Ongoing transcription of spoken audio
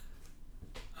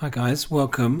Hi guys,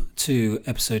 welcome to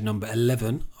episode number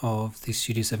 11 of the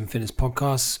Studio 7 Fitness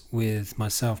podcast with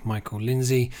myself, Michael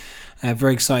Lindsay.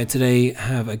 Very excited today,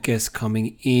 have a guest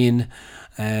coming in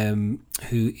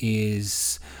who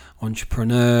is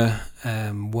entrepreneur,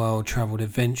 world-traveled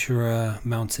adventurer,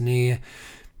 mountaineer,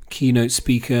 keynote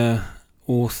speaker,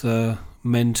 author,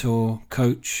 mentor,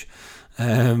 coach,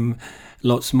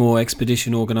 lots more,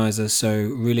 expedition organizer. So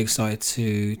really excited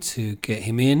to get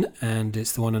him in, and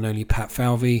it's the one and only Pat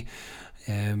Falvey.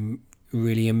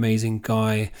 Really amazing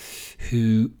guy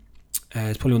who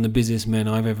is probably one of the busiest men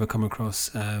I've ever come across,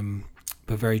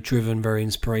 but very driven, very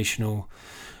inspirational.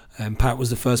 Pat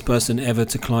was the first person ever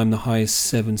to climb the highest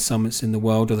 7 summits in the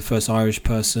world, or the first Irish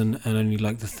person, and only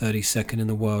like the 32nd in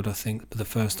the world, I think, but the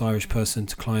first Irish person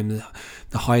to climb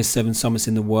the highest 7 summits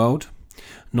in the world.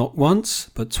 Not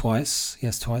once, but twice.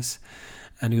 Yes, twice.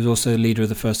 And he was also the leader of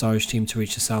the first Irish team to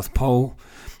reach the South Pole.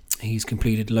 He's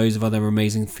completed loads of other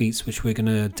amazing feats, which we're going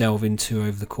to delve into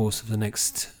over the course of the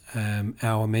next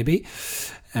hour, maybe.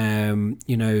 In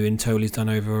total, he's done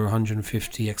over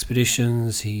 150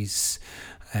 expeditions. He's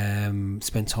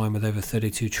spent time with over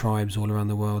 32 tribes all around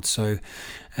the world. So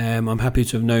I'm happy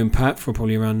to have known Pat for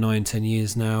probably around 9-10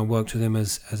 years now. Worked with him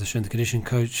as a strength and conditioning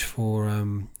coach for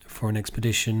an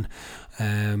expedition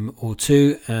or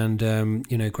two, and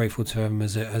grateful to have him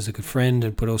as a good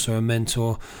friend, but also a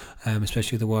mentor,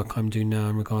 especially the work I'm doing now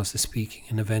in regards to speaking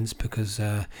in events, because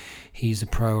he's a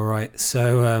pro, right?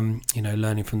 So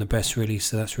learning from the best, really.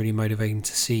 So that's really motivating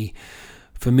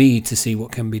for me to see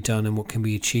what can be done and what can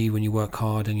be achieved when you work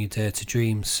hard and you dare to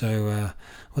dream. So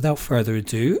without further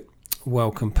ado,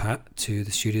 welcome Pat to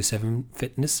the Studio 7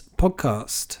 Fitness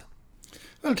podcast.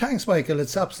 Well, thanks, Michael.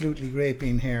 It's absolutely great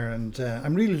being here, and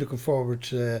I'm really looking forward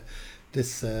to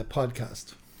this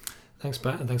podcast. Thanks,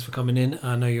 Pat, and thanks for coming in.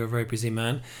 I know you're a very busy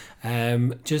man.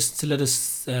 Just to let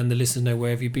us and the listeners know,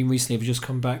 where have you been recently? Have you just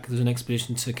come back? There's an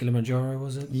expedition to Kilimanjaro,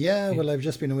 was it? Yeah, well, I've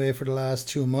just been away for the last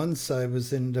 2 months. I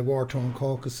was in the war-torn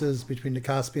Caucasus between the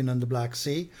Caspian and the Black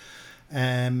Sea,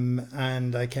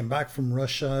 and I came back from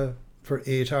Russia for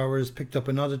 8 hours, picked up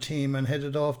another team and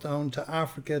headed off down to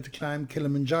Africa to climb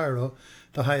Kilimanjaro,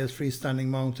 the highest freestanding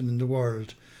mountain in the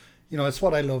world. You know, it's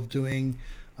what I love doing.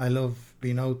 I love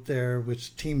being out there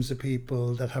with teams of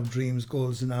people that have dreams,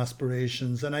 goals and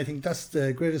aspirations. And I think that's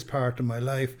the greatest part of my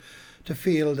life, to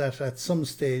feel that at some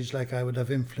stage, like, I would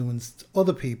have influenced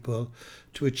other people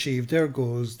to achieve their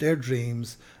goals, their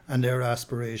dreams and their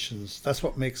aspirations. That's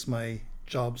what makes my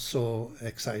job so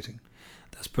exciting.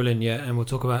 That's brilliant, yeah. And we'll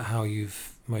talk about how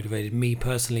you've motivated me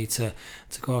personally to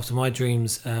go after my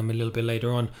dreams a little bit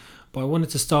later on. But I wanted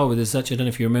to start with this. Actually, I don't know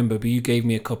if you remember, but you gave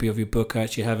me a copy of your book. I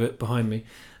actually have it behind me.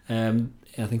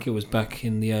 I think it was back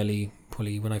in the early,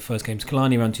 probably when I first came to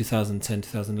Killarney around 2010,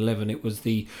 2011. It was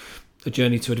the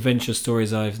journey to adventure,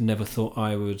 stories I've never thought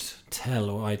I would tell,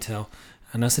 or I tell.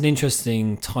 And that's an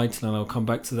interesting title, and I'll come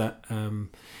back to that.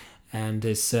 And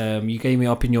it's you gave me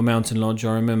Up in Your Mountain Lodge,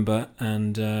 I remember,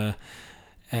 and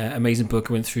amazing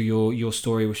book. I went through your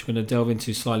story, which we're going to delve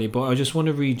into slightly. But I just want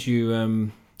to read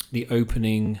you the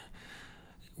opening.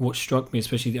 What struck me,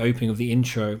 especially the opening of the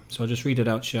intro. So I'll just read it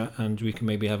out to you, and we can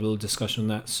maybe have a little discussion on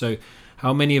that. So,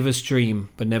 how many of us dream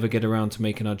but never get around to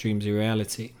making our dreams a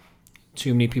reality?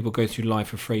 Too many people go through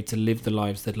life afraid to live the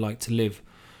lives they'd like to live,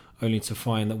 only to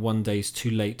find that one day is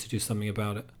too late to do something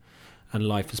about it, and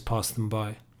life has passed them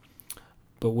by.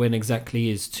 But when exactly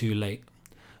is too late?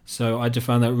 So I just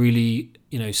found that really,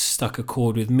 stuck a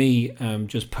chord with me,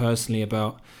 just personally,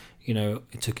 about,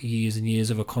 it took years and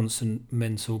years of a constant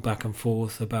mental back and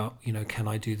forth about, can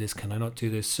I do this? Can I not do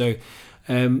this? So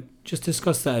just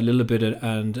discuss that a little bit.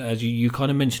 And as you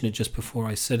kind of mentioned it just before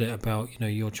I said it about,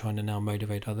 you're trying to now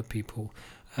motivate other people.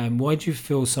 Why do you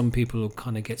feel some people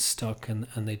kind of get stuck and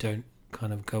they don't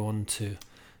kind of go on to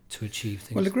achieve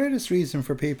things? Well, the greatest reason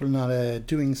for people not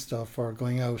doing stuff or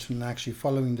going out and actually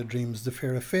following the dreams is the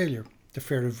fear of failure, the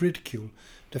fear of ridicule,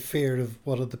 the fear of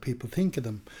what other people think of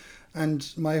them.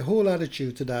 And my whole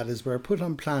attitude to that is, we're put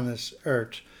on planet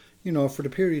Earth, for the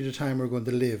period of time we're going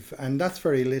to live. And that's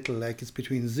very little, like it's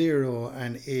between 0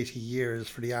 and 80 years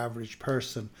for the average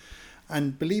person.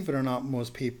 And believe it or not,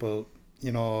 most people,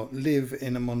 live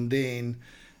in a mundane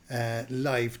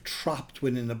life, trapped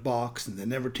within a box, and they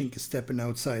never think of stepping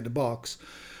outside the box.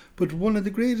 But one of the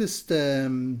greatest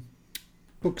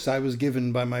books I was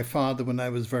given by my father when I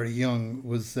was very young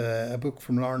was a book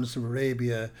from Lawrence of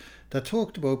Arabia that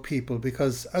talked about people,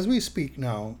 because as we speak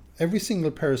now, every single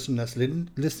person that's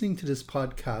listening to this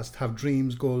podcast have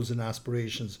dreams, goals and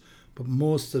aspirations, but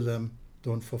most of them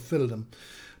don't fulfill them.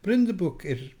 But in the book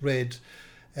it read,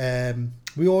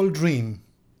 we all dream,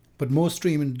 But most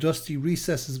dream in the dusty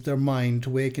recesses of their mind to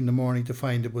wake in the morning to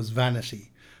find it was vanity.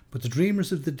 But the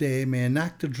dreamers of the day may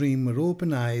enact a dream with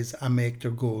open eyes and make their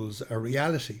goals a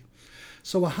reality.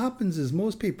 So what happens is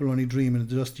most people only dream in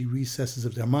the dusty recesses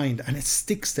of their mind, and it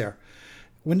sticks there.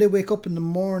 When they wake up in the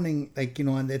morning,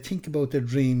 and they think about their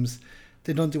dreams,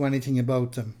 they don't do anything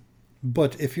about them.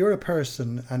 But if you're a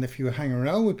person and if you hang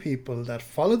around with people that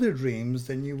follow their dreams,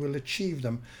 then you will achieve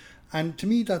them. And to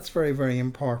me, that's very, very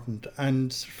important.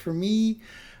 And for me,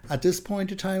 at this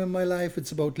point in time in my life,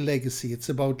 it's about legacy. It's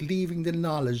about leaving the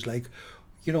knowledge.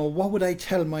 What would I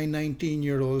tell my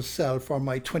 19-year-old self or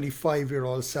my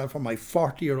 25-year-old self or my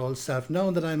 40-year-old self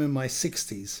now that I'm in my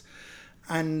 60s?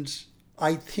 And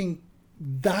I think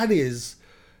that is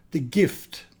the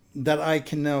gift that I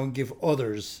can now give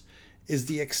others, is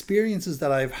the experiences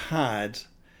that I've had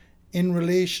in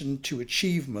relation to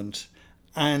achievement,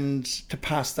 and to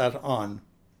pass that on.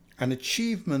 An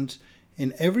achievement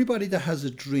in everybody that has a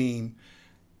dream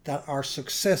that are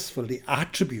successful, the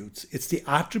attributes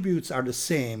are the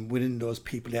same within those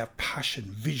people. They have passion,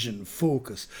 vision,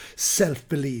 focus,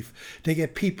 self-belief. They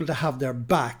get people to have their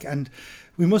back. And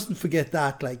we mustn't forget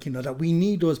that, that we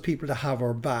need those people to have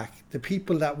our back. The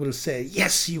people that will say,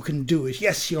 yes, you can do it.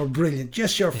 Yes, you're brilliant.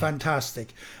 Yes, you're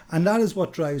fantastic. And that is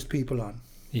what drives people on.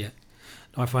 Yeah.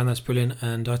 I find that's brilliant,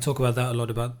 and I talk about that a lot,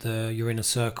 about your inner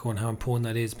circle and how important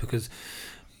that is, because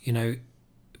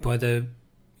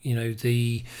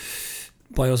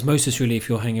by osmosis, really, if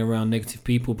you're hanging around negative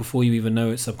people, before you even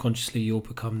know it, subconsciously you'll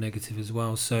become negative as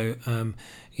well. So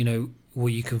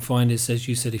what you can find is, as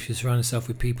you said, if you surround yourself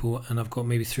with people, and I've got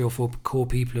maybe 3 or 4 core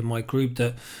people in my group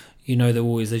that they're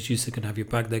always, as you said, going to have your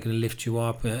back. They're going to lift you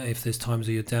up if there's times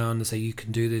where you're down, and say you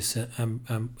can do this,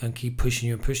 and keep pushing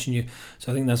you. So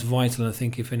I think that's vital. And I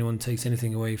think if anyone takes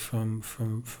anything away from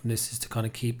this, is to kind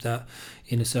of keep that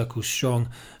inner circle strong.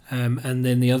 And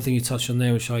then the other thing you touched on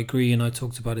there, which I agree and I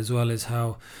talked about as well, is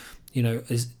how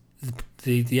is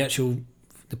the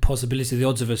possibility, the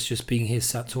odds of us just being here,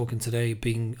 sat talking today,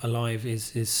 being alive,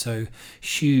 is so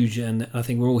huge. And I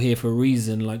think we're all here for a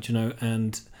reason,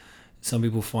 and some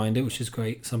people find it, which is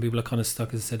great. Some people are kind of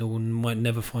stuck, as I said, or might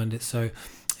never find it. So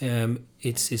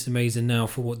it's amazing now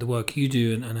for what the work you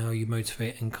do and how you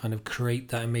motivate and kind of create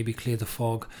that, and maybe clear the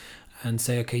fog and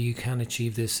say, okay, you can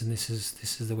achieve this, and this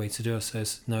is the way to do it. So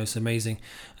it's amazing.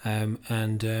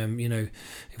 If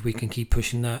we can keep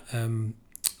pushing that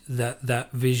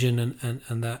that vision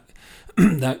and that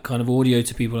that kind of audio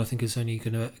to people, I think is only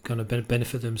going to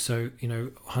benefit them. So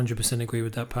 100% agree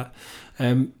with that, Pat.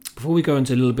 Before we go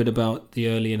into a little bit about the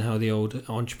early and how the old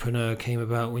entrepreneur came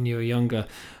about when you were younger,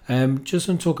 just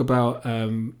want to talk about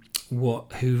the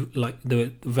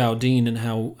Valdine and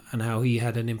how he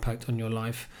had an impact on your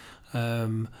life.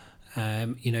 That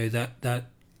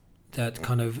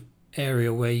kind of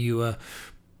area where you were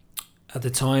at the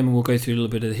time, and we'll go through a little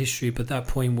bit of the history, but that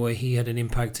point where he had an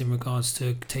impact in regards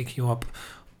to taking you up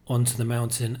onto the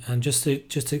mountain, and just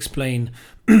to explain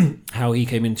how he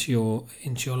came into your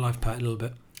life, Pat, a little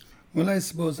bit. Well, I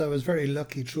suppose I was very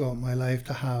lucky throughout my life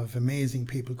to have amazing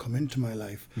people come into my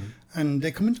life. And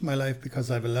they come into my life because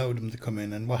I've allowed them to come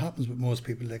in. And what happens with most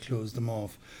people, they close them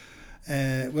off.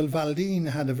 Valdine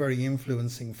had a very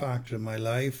influencing factor in my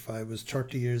life. I was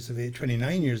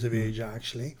 29 years of age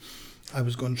actually. I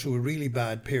was going through a really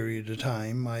bad period of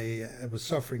time. I was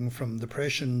suffering from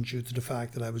depression due to the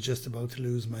fact that I was just about to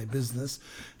lose my business.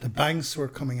 The banks were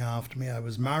coming after me. I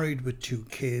was married with 2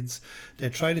 kids. They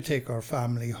tried to take our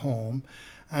family home,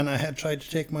 and I had tried to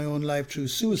take my own life through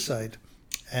suicide.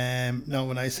 Now,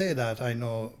 when I say that, I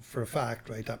know for a fact,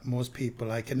 right, that most people,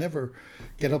 I can never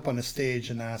get up on a stage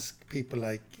and ask people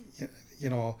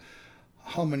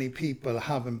how many people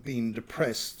haven't been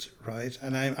depressed, right?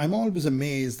 And I'm always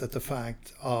amazed at the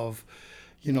fact of,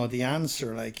 the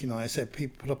answer, I said,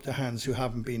 people put up their hands who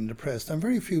haven't been depressed, and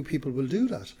very few people will do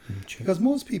that. Because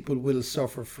most people will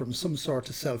suffer from some sort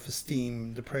of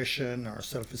self-esteem depression or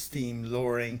self-esteem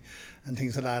lowering and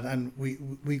things like that. And we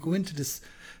go into this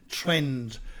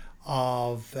trend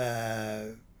of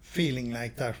feeling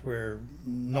like that we're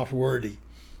not worthy.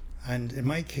 And in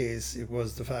my case, it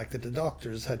was the fact that the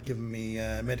doctors had given me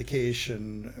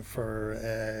medication for,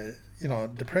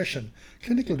 depression,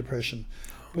 clinical depression.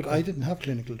 But I didn't have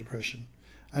clinical depression.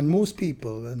 And most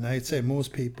people, and I'd say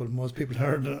most people who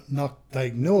are not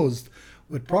diagnosed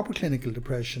with proper clinical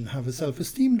depression have a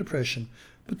self-esteem depression.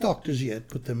 But doctors yet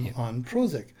put them on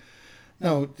Prozac.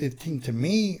 Now, the thing to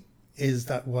me is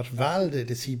that what Val did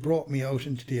is he brought me out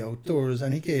into the outdoors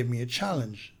and he gave me a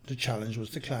challenge. The challenge was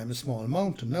to climb a small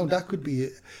mountain. Now that could be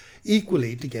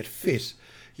equally to get fit,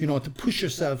 to push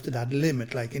yourself to that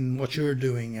limit, like in what you're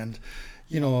doing, and,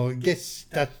 get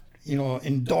that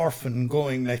endorphin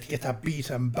going, like to get that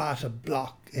beta and beta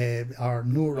block, our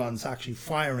neurons actually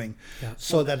firing,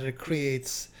 so that it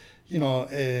creates,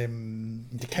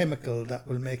 the chemical that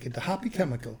will make it the happy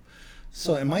chemical.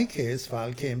 So in my case,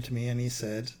 Val came to me and he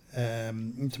said,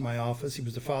 into my office, he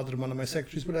was the father of one of my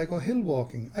secretaries, would I go hill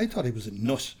walking? I thought he was a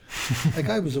nut. Like,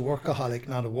 I was a workaholic,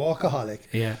 not a walkaholic.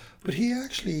 Yeah. But he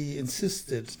actually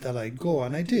insisted that I go,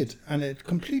 and I did. And it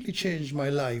completely changed my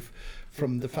life.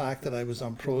 From the fact that I was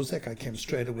on Prozac, I came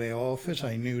straight away off it.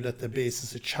 I knew that the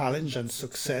basis of challenge and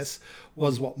success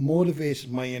was what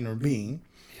motivated my inner being.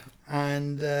 Yeah.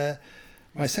 And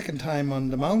my second time on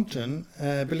the mountain,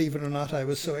 believe it or not, I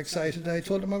was so excited, I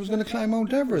told him I was going to climb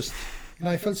Mount Everest. And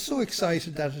I felt so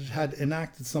excited that it had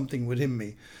enacted something within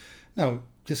me. Now,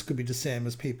 this could be the same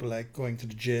as people like going to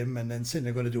the gym and then saying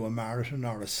they're going to do a marathon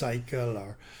or a cycle,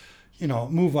 or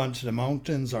move on to the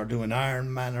mountains or do an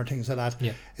Ironman or things like that.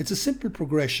 Yeah. It's a simple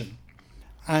progression.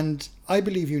 And I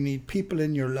believe you need people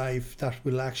in your life that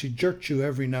will actually jerk you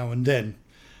every now and then,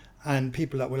 and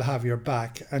people that will have your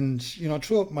back. And,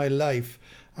 throughout my life,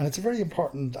 and it's a very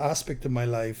important aspect of my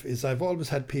life, is I've always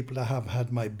had people that have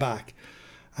had my back.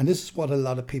 And this is what a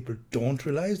lot of people don't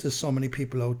realize. There's so many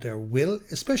people out there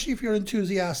especially if you're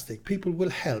enthusiastic, people will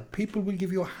help, people will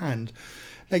give you a hand.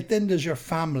 Like, then there's your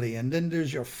family, and then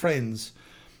there's your friends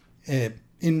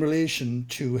in relation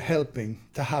to helping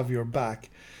to have your back.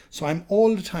 So I'm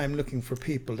all the time looking for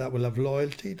people that will have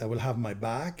loyalty, that will have my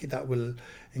back, that will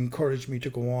encourage me to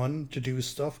go on to do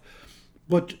stuff.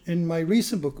 But in my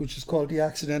recent book, which is called The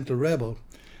Accidental Rebel,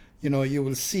 you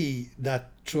will see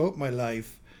that throughout my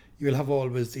life, you will have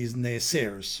always these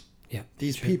naysayers. Yeah,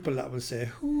 these people that will say,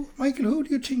 Michael, who do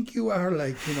you think you are?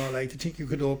 Like to think you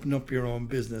could open up your own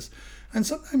business. And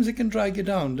sometimes it can drag you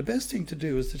down. The best thing to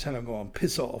do is to tell them, go on,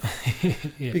 piss off.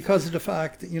 Yeah. Because of the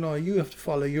fact that, you have to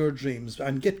follow your dreams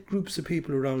and get groups of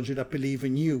people around you that believe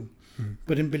in you. Mm.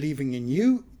 But in believing in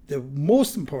you, the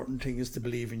most important thing is to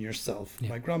believe in yourself. Yeah.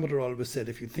 My grandmother always said,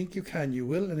 if you think you can, you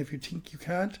will. And if you think you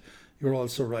can't, you're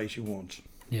also right, you won't.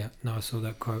 Yeah, no, I saw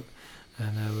that quote.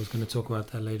 And I was going to talk about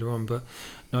that later on. But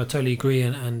no, I totally agree.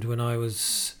 And when I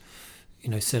was,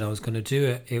 said I was going to do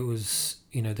it, it was,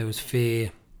 there was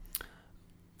fear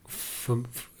from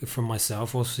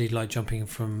myself, obviously, like jumping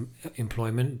from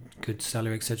employment, good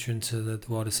salary, etc., into the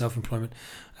world of self-employment.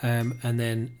 And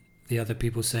then the other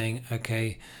people saying,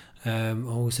 okay,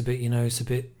 it's a bit, it's a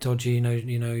bit dodgy,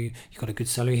 you got a good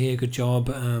salary here, good job,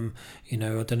 I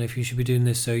don't know if you should be doing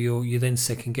this. So you're then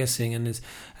second guessing, and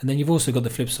then you've also got the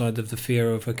flip side of the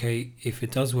fear of, okay, if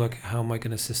it does work, how am I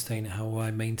going to sustain it? How will I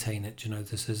maintain it?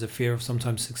 There's a fear of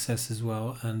sometimes success as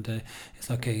well, and it's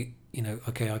like,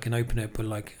 okay, I can open it, but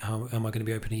like, how am I going to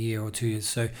be open a year or 2 years?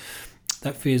 So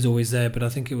that fear is always there. But I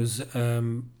think it was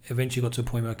eventually got to a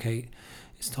point where, okay,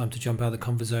 it's time to jump out of the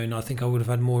comfort zone. I think I would have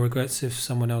had more regrets if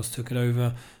someone else took it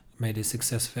over, made a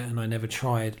success of it, and I never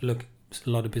tried. Look, a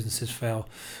lot of businesses fail.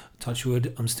 Touch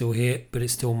wood, I'm still here, but it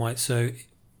still might. So,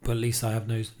 but at least I have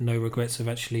no regrets of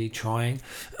actually trying.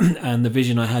 And the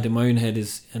vision I had in my own head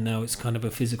and now it's kind of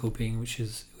a physical being, which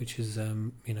is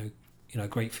a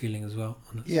great feeling as well.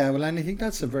 Yeah, well, and I think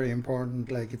that's a very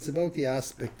important. Like, it's about the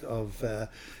aspect of,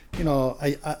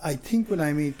 I think when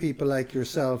I meet people like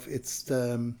yourself, it's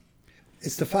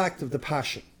the fact of the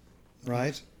passion,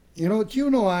 right? Do you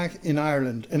know in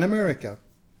Ireland, in America,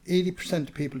 80%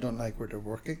 of people don't like where they're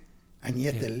working, and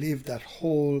yet they live that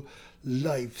whole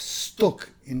life stuck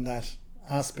in that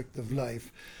aspect of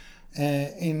life.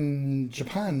 In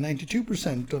Japan,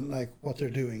 92% don't like what they're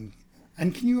doing.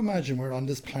 And can you imagine, we're on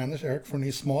this planet Earth for only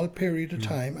a small period of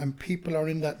time, and people are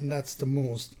in that, and that's the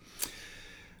most.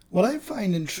 What I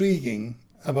find intriguing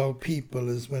about people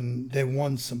is when they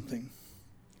want something.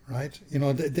 Right?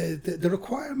 The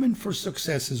requirement for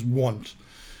success is want.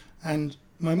 And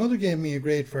my mother gave me a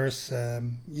great verse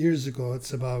years ago.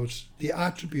 It's about the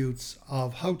attributes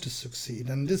of how to succeed.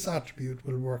 And this attribute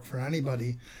will work for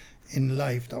anybody in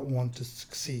life that wants to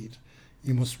succeed.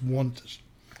 You must want it.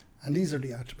 And these are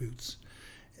the attributes.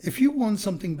 If you want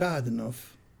something bad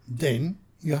enough, then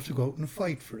you have to go out and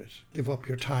fight for it. Give up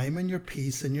your time and your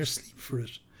peace and your sleep for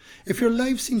it. If your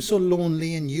life seems so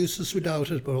lonely and useless without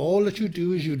it, but all that you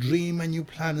do is you dream and you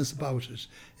plan is about it,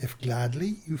 if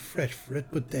gladly you fret for it,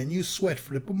 but then you sweat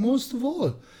for it, but most of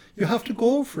all, you have to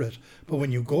go for it. But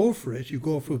when you go for it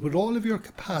with all of your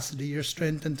capacity, your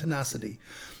strength and tenacity.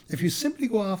 If you simply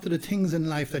go after the things in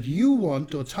life that you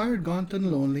want, though tired, gaunt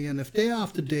and lonely, and if day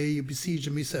after day you besiege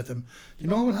and beset them, do you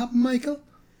know what will happen, Michael?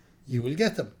 You will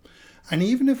get them. And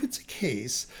even if it's a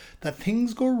case that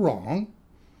things go wrong,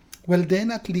 well, then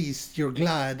at least you're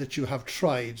glad that you have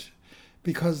tried,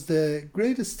 because the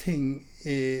greatest thing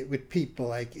with people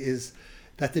like is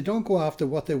that they don't go after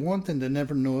what they want and they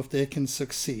never know if they can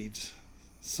succeed.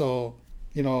 So,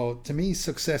 to me,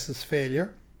 success is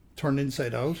failure turned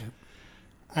inside out. Yeah.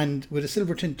 And with a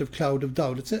silver tint of cloud of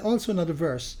doubt. It's also another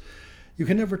verse. You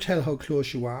can never tell how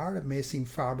close you are. It may seem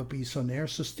far but be so near.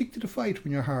 So stick to the fight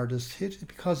when your hardest hit,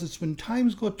 because it's when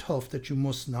times go tough that you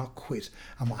must not quit.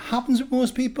 And what happens with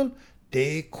most people?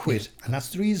 They quit. And that's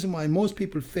the reason why most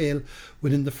people fail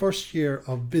within the first year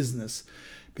of business.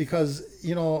 Because,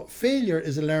 failure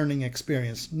is a learning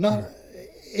experience, not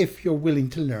if you're willing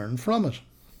to learn from it.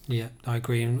 Yeah, I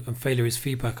agree. And failure is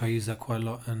feedback. I use that quite a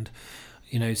lot. And,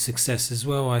 success as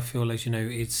well. I feel like,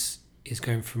 it's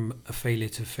going from a failure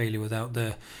to failure without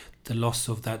the loss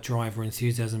of that drive or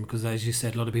enthusiasm. Because as you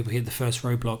said, a lot of people hit the first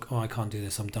roadblock. Oh, I can't do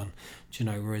this. I'm done.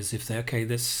 Whereas if they're, okay,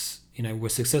 this, where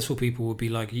successful people would be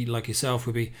like yourself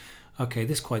would be, okay,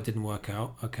 this quite didn't work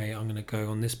out. Okay, I'm going to go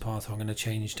on this path. Or I'm going to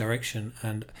change direction.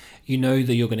 And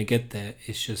that you're going to get there.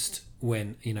 It's just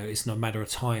when, it's not a matter of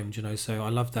time, So I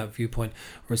love that viewpoint.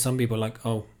 Whereas some people are like,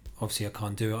 oh, obviously I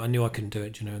can't do it. I knew I couldn't do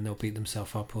it, and they'll beat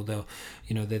themselves up, or they'll,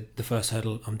 the first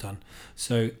hurdle, I'm done.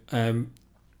 So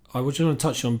I would just want to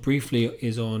touch on briefly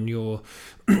is on your,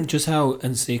 just how,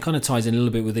 and see, it kind of ties in a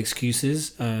little bit with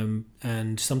excuses,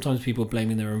 and sometimes people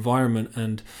blaming their environment,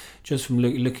 and just from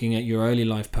looking at your early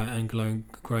life, Pat, and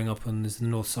growing up on the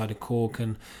north side of Cork,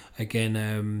 and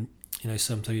again,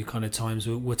 sometimes you kind of times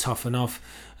were tough enough,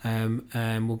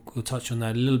 and we'll touch on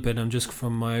that a little bit. And just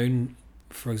from my own,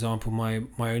 for example, my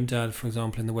own dad, for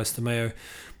example, in the West of Mayo,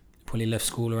 probably left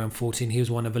school around 14. He was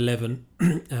one of 11.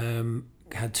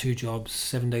 Had 2 jobs,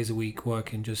 7 days a week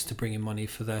working just to bring in money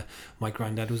for my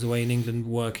granddad was away in England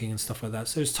working and stuff like that.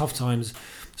 So it's tough times,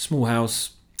 small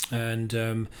house, and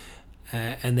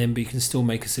then but you can still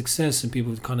make a success. And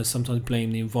people kind of sometimes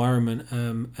blame the environment,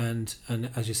 and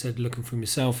as you said, looking from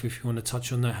yourself, if you want to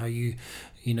touch on that, how you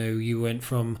went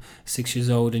from 6 years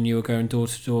old and you were going door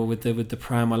to door with the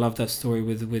pram. I love that story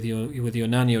with your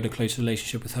nanny, or the close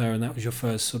relationship with her, and that was your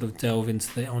first sort of delve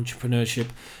into the entrepreneurship.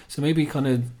 So maybe kind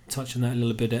of touch on that a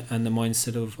little bit, and the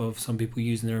mindset of some people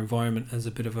using their environment as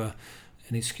a bit of an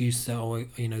excuse that,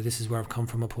 this is where I've come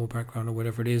from, a poor background or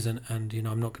whatever it is, and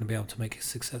I'm not going to be able to make a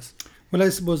success. Well, I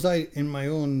suppose in my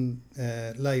own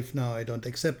life now, I don't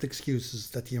accept excuses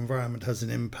that the environment has an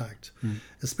impact,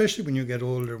 especially when you get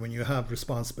older, when you have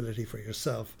responsibility for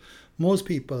yourself. Most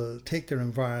people take their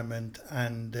environment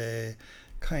and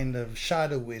kind of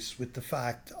shadow it with the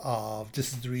fact of,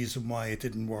 this is the reason why it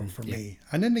didn't work for me.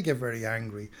 And then they get very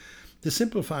angry. The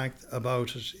simple fact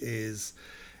about it is,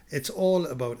 it's all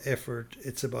about effort.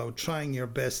 It's about trying your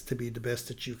best to be the best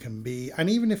that you can be. And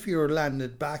even if you're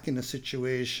landed back in a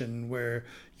situation where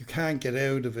you can't get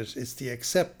out of it, it's the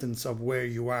acceptance of where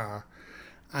you are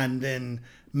and then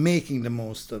making the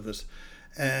most of it.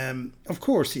 Of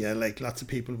course, like lots of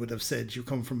people would have said, you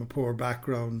come from a poor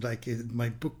background, like in my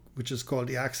book, which is called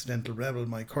The Accidental Rebel,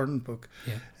 my current book.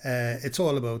 It's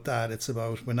all about that. It's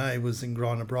about when I was in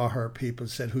Grana Braher, people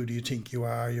said, who do you think you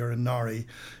are? You're a Norrie.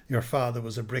 Your father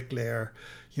was a bricklayer.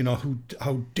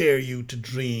 How dare you to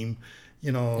dream?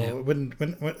 When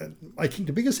I think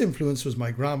the biggest influence was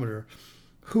my grandmother,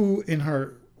 who in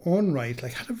her own right,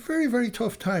 had a very, very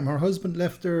tough time. Her husband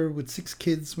left her with 6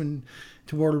 kids when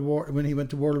he went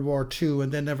to World War II,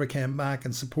 and then never came back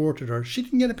and supported her. She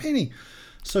didn't get a penny.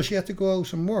 So she had to go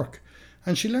out and work.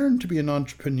 And she learned to be an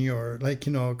entrepreneur,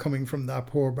 coming from that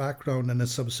poor background and a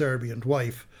subservient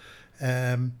wife,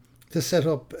 to set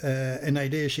up an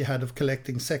idea she had of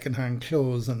collecting second-hand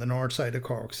clothes on the north side of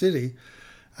Cork City.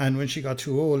 And when she got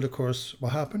too old, of course,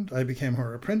 what happened? I became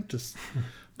her apprentice.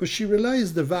 But she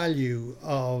realised the value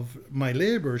of my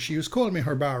labour. She used to call me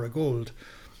her bar of gold.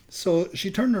 So she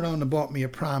turned around and bought me a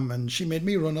pram, and she made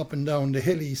me run up and down the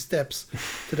hilly steps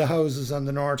to the houses on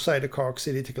the north side of Cork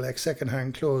City to collect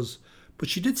second-hand clothes. But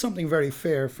she did something very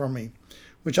fair for me,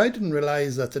 which I didn't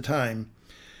realise at the time.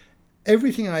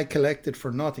 Everything I collected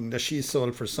for nothing that she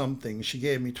sold for something, she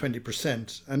gave me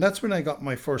 20%. And that's when I got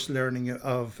my first learning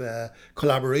of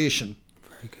collaboration.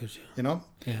 Very good,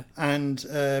 Yeah. And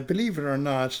believe it or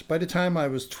not, by the time I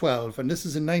was 12, and this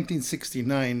is in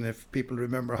 1969, if people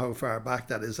remember how far back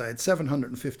that is, I had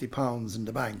 £750 in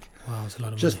the bank. Wow, that's a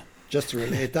lot of money. Just to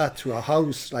relate that to a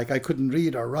house, I couldn't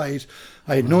read or write.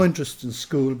 I had no interest in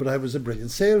school, but I was a brilliant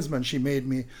salesman. She made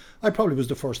me, I probably was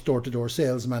the first door-to-door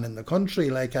salesman in the country,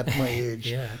 at my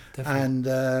age. Yeah, definitely.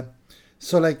 And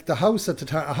so the house at the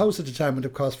time, would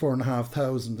have cost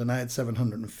 £4,500, and I had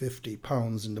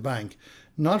 £750 in the bank.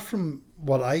 Not from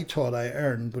what I thought I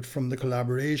earned, but from the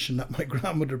collaboration that my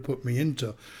grandmother put me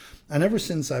into. And ever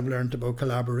since, I've learned about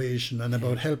collaboration and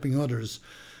about helping others.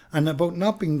 and about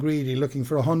not being greedy, looking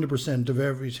for 100% of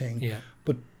everything, Yeah.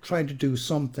 but trying to do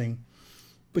something.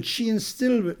 But she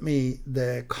instilled with me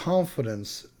the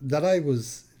confidence that I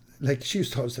was, like, she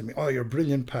used to always tell me, oh, you're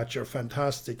brilliant, Pat, you're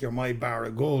fantastic, you're my bar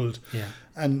of gold. Yeah.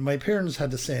 And my parents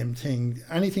had the same thing.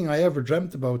 Anything I ever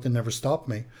dreamt about, they never stopped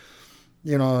me.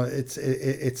 You know, it's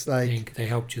like... They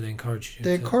helped you, they encouraged you.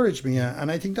 They encouraged me, yeah. And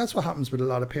I think that's what happens with a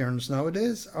lot of parents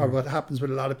nowadays, or Mm. what happens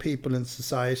with a lot of people in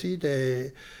society.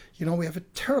 They, you know, we have a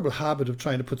terrible habit of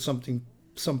trying to put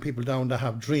some people down that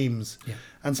have dreams. Yeah.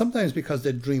 And sometimes because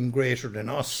they dream greater than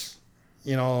us,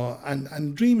 you know,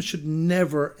 and dreams should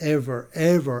never, ever,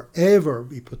 ever, ever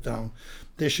be put down.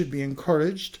 They should be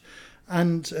encouraged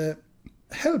and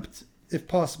helped if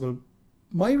possible.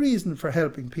 My reason for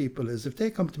helping people is if they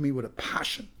come to me with a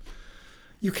passion,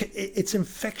 you can. It's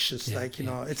infectious, Yeah, like, you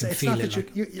know. It's feel not it,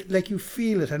 that you like you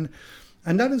feel it, and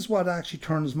that is what actually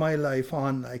turns my life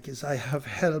on. Like, is I have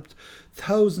helped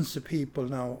thousands of people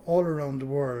now all around the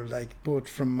world, like both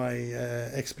from my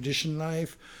expedition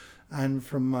life and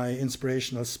from my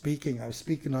inspirational speaking. I was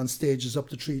speaking on stages up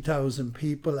to 3,000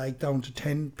 people, like down to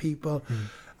 10 people,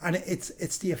 and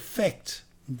it's the effect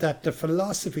that the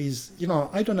philosophies, you know,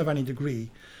 I don't have any degree.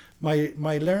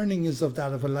 My learning is of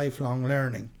that of a lifelong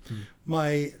learning.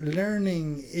 My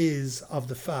learning is of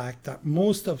the fact that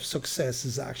most of success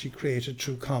is actually created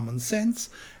through common sense,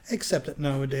 except that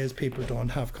nowadays people don't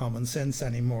have common sense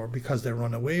anymore because they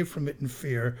run away from it in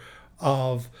fear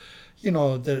of, you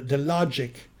know, the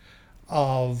logic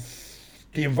of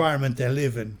the environment they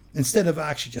live in, instead of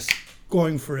actually just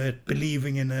going for it,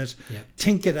 believing in it,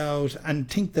 think it out and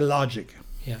think the logic.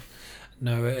 Yeah.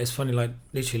 No, it's funny, like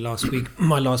literally last week,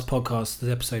 my last podcast,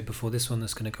 the episode before this one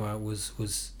that's going to go out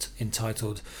was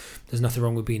entitled There's Nothing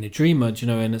Wrong with Being a Dreamer. Do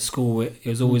you know, and at school it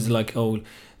was always like, oh,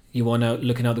 you want out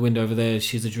looking out the window over there,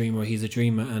 she's a dreamer or he's a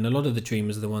dreamer. And a lot of the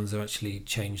dreamers are the ones who actually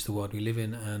change the world we live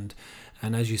in.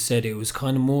 And as you said, it was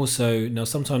kind of more so, now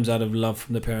sometimes out of love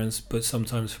from the parents, but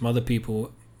sometimes from other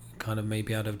people, kind of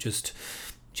maybe out of just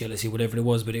jealousy, whatever it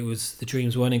was, but it was, the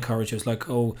dreams weren't encouraged. It was like,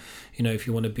 oh, you know, if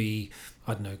you want to be,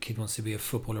 I don't know, a kid wants to be a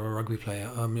footballer or a rugby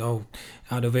player, oh,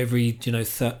 out of every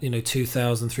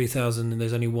 2,000, 3,000, and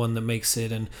there's only one that makes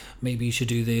it, and maybe you should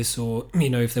do this. Or, you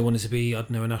know, if they wanted to be, I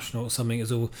don't know, an astronaut or something,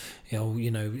 it's all,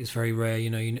 it's very rare,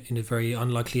 it's very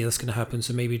unlikely that's going to happen,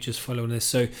 so maybe just follow this.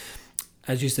 So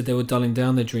as you said, they were dulling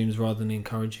down their dreams rather than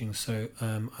encouraging. So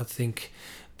I think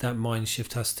that mind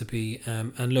shift has to be,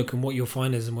 and look, and what you'll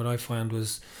find is, and what I found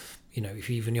was, if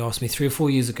you even asked me 3 or 4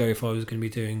 years ago if I was going to be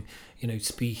doing,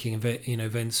 speaking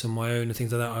events on my own and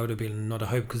things like that, I would have been not a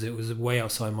hope, because it was way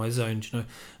outside my zone,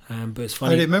 but it's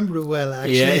funny. I remember it well,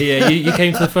 actually. Yeah, you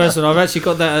came to the first one. I've actually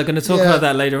got that. I'm going to talk about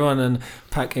that later on. And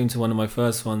Pat came to one of my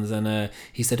first ones, and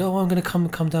he said, "Oh, I'm going to come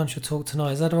down to your talk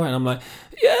tonight. Is that all right?" And I'm like,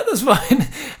 "Yeah, that's fine."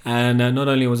 And not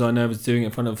only was I nervous doing it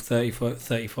in front of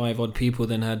 35 odd people,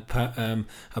 then had Pat, a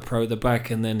pro at the back,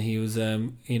 and then he was,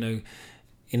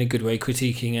 in a good way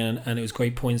critiquing, and it was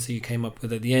great points that you came up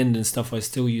with at the end and stuff I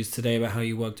still use today about how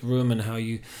you work the room and how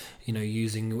you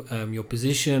using your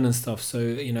position and stuff.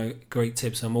 So great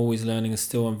tips. I'm always learning, and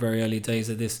still I'm very early days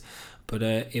at this, but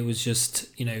it was just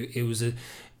it was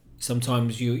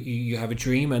sometimes you have a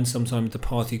dream, and sometimes the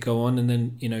path you go on, and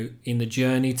then in the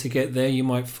journey to get there you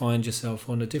might find yourself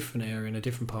on a different area, in a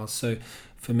different path. So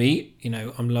for me,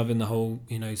 I'm loving the whole,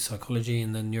 psychology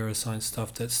and the neuroscience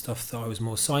stuff. That stuff that I was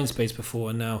more science-based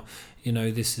before, and now,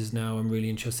 this is now I'm really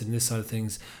interested in this side of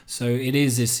things. So it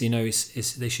is this,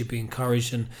 it's they should be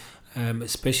encouraged, and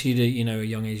especially at a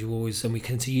young age. You always, and we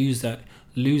tend to use that,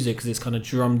 lose it, because it's kind of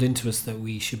drummed into us that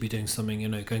we should be doing something.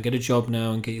 Go and get a job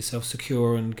now and get yourself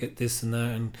secure and get this and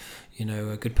that, and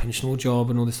a good pensionable job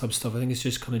and all this type of stuff. I think it's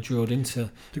just kind of drilled into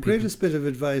the greatest bit of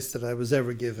advice that I was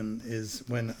ever given is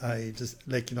when I just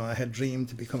I had dreamed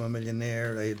to become a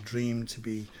millionaire. I had dreamed to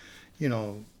be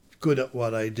good at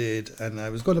what I did, and I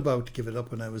was about to give it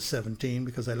up when I was 17,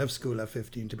 because I left school at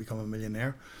 15 to become a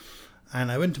millionaire.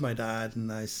 And I went to my dad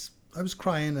and I was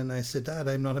crying, and I said, "Dad,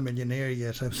 I'm not a millionaire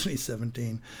yet. I was only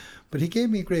 17. But he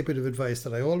gave me a great bit of advice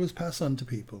that I always pass on to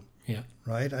people. Yeah.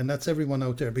 Right? And that's everyone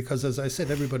out there, because as I said,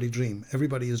 everybody dream.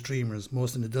 Everybody is dreamers,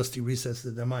 most in the dusty recesses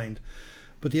of their mind.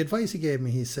 But the advice he gave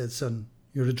me, he said, "Son,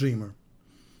 you're a dreamer.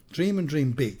 Dream and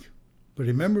dream big. But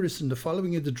remember, it's in the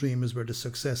following of the dream is where the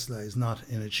success lies, not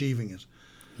in achieving it.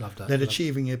 Love that. Let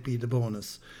achieving it be the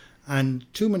bonus."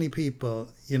 And too many people,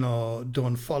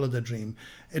 don't follow the dream.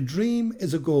 A dream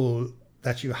is a goal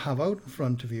that you have out in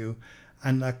front of you,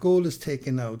 and that goal is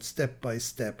taken out step by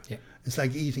step. Yeah. It's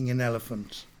like eating an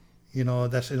elephant.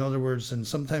 That's, in other words, and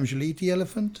sometimes you'll eat the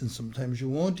elephant and sometimes you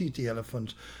won't eat the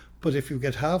elephant. But if you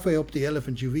get halfway up the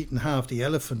elephant, you've eaten half the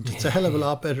elephant. It's a hell of a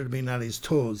lot better than being at his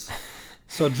toes.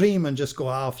 So dream and just go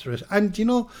after it. And, you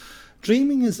know,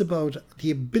 dreaming is about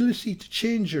the ability to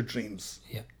change your dreams.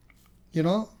 Yeah. You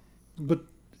know, but,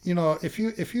 you know, if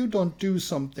you don't do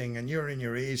something and you're in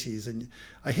your 80s, and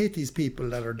I hate these people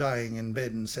that are dying in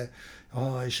bed and say,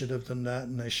 oh, I should have done that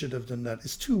and I should have done that.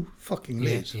 It's too fucking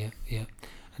late. Yeah. And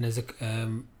there's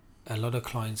a lot of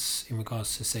clients in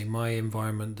regards to, say, my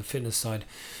environment, the fitness side,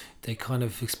 they kind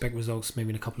of expect results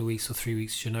maybe in a couple of weeks or 3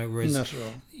 weeks, you know, whereas, Not at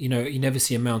all. you know, you never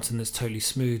see a mountain that's totally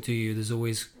smooth, do you? There's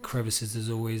always crevices,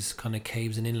 there's always kind of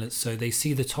caves and inlets. So they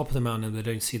see the top of the mountain, they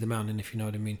don't see the mountain, if you know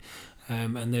what I mean. I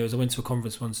went to a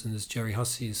conference once, and there's Jerry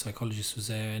Hussey, a psychologist, was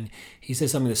there, and he said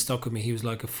something that stuck with me. He was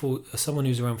like, someone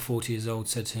who's around 40 years old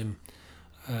said to him,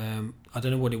 I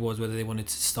don't know what it was, whether they wanted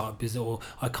to start a business, or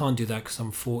I can't do that because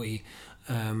I'm 40,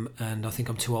 and I think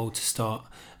I'm too old to start.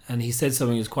 And he said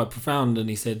something that was quite profound, and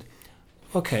he said,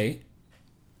 okay,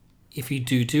 if you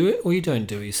do it or you don't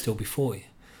do it, you'll still be 40.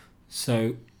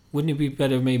 So wouldn't it be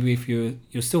better maybe if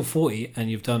you're still 40 and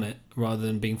you've done it, rather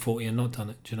than being 40 and not done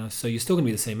it, you know? So you're still going to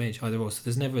be the same age either or. So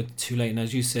there's never too late. And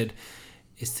as you said,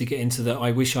 it's to get into the,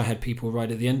 I wish I had people right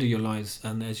at the end of your lives.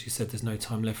 And as you said, there's no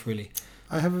time left really.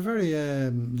 I have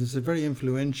there's a very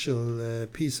influential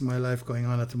piece of my life going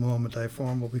on at the moment. I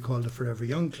formed what we call the Forever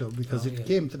Young Club, because it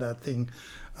came to that thing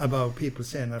about people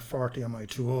saying at 40, am I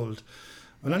too old?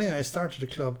 Well, anyway, I started a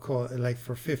club called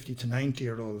for 50 to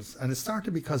 90-year-olds. And it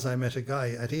started because I met a guy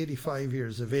at 85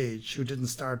 years of age who didn't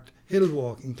start hill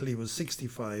walking till he was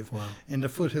 65 in the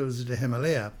foothills of the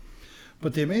Himalaya.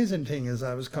 But the amazing thing is,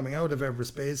 I was coming out of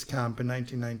Everest Base Camp in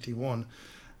 1991,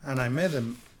 and I met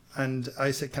him. And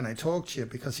I said, can I talk to you?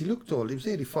 Because he looked old. He was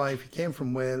 85. He came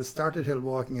from Wales, started hill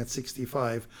walking at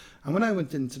 65. And when I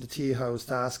went into the tea house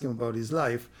to ask him about his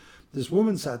life, this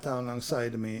woman sat down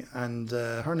alongside of me, and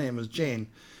her name was Jane.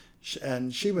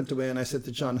 And she went away, and I said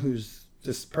to John, who's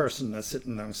this person that's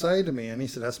sitting alongside of me? And he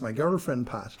said, that's my girlfriend,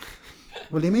 Pat.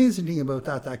 Well, the amazing thing about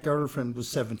that girlfriend was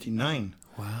 79.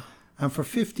 Wow. And for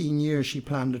 15 years, she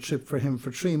planned a trip for him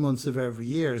for 3 months of every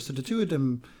year. So the two of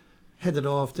them headed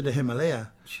off to the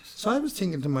Himalaya. Jesus. So I was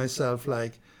thinking to myself,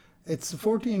 like, it's a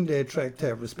 14-day trek to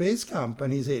Everest Base Camp,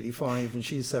 and he's 85 and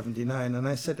she's 79. And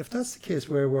I said, if that's the case,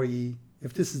 where were you?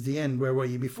 If this is the end, where were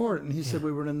you before it? And he said,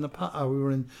 we were in we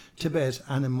were in Tibet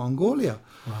and in Mongolia.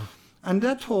 Wow. And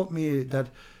that taught me that,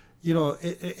 you know,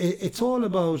 it's all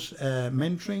about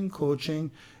mentoring,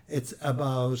 coaching. It's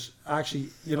about actually,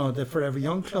 you know, the Forever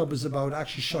Young Club is about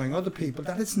actually showing other people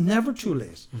that it's never too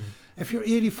late. Mm. If you're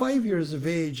 85 years of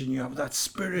age and you have that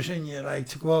spirit in you, like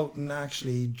to go out and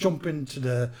actually jump into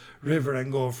the river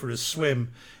and go for a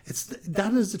swim,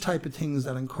 that is the type of things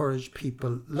that encourage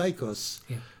people like us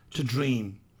to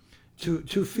dream,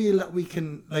 to feel that we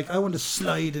can, like, I want to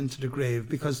slide into the grave,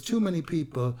 because too many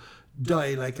people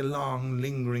die like a long,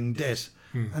 lingering death.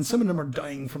 And some of them are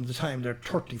dying from the time they're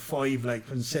 35, like,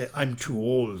 and say, I'm too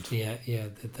old. Yeah,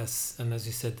 that's, and as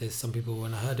you said, there's some people,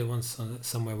 when I heard it once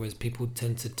somewhere, where people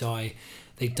tend to die,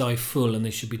 they die full, and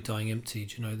they should be dying empty,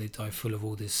 you know, they die full of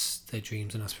all their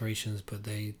dreams and aspirations, but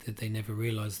they never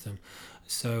realise them.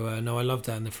 So, no, I love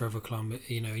that in the Forever Club,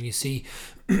 you know, and you see,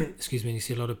 excuse me, and you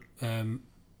see a lot of,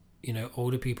 you know,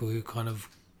 older people who kind of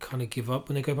give up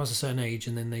when they go past a certain age,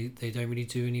 and then they don't really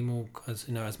do any more,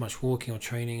 as much walking or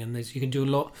training. And you can do a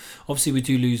lot. Obviously, we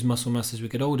do lose muscle mass as we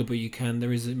get older, but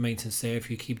there is a maintenance there. If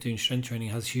you keep doing strength training,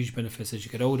 it has huge benefits as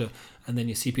you get older. And then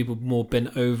you see people more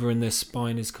bent over, and their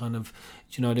spine is kind of,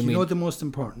 do you know what I mean? You know the most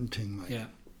important thing, Mike? Yeah.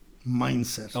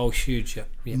 Mindset. Oh, huge, yeah.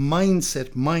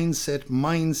 Mindset,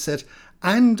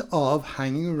 and of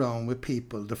hanging around with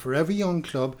people. The Forever Young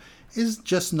Club is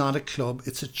just not a club,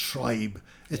 it's a tribe.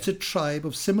 It's a tribe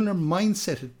of similar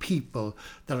mindseted people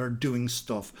that are doing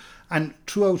stuff. And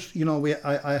throughout, you know,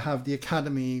 I have the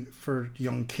Academy for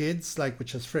Young Kids, like,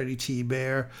 which has Freddie T.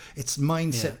 Bear. It's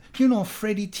mindset. You know,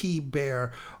 Freddie T.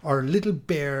 Bear, or Little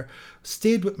Bear,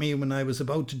 stayed with me when I was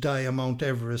about to die on Mount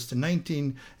Everest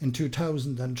in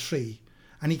 2003.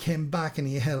 And he came back and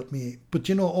he helped me. But,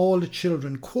 you know, all the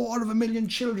children, 250,000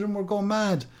 children were going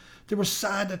mad. They were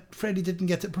sad that Freddie didn't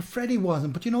get it, but Freddie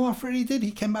wasn't. But you know what Freddie did?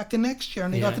 He came back the next year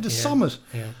and he got to the summit.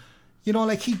 Yeah. You know,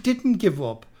 like, he didn't give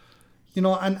up. You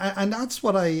know, and that's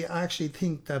what I actually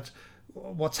think, that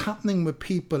what's happening with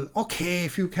people. Okay,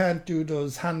 if you can't do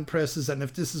those hand presses, and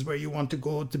if this is where you want to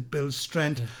go to build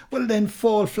strength, well, then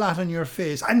fall flat on your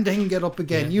face and then get up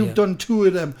again. You've done 2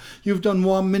 of them. You've done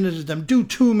 1 minute of them. Do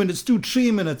 2 minutes, do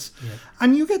 3 minutes. Yeah.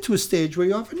 And you get to a stage where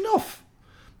you have enough.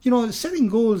 setting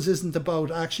goals isn't about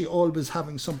actually always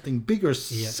having something bigger.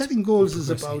 Setting goals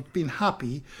is about being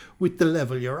happy with the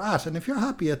level you're at. And if you're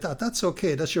happy at that, that's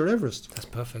okay. That's your Everest. That's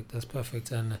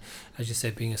perfect. And as you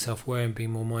said, being self-aware and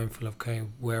being more mindful of, okay,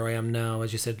 where I am now.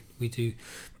 As you said, we do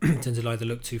tend to either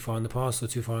look too far in the past or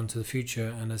too far into the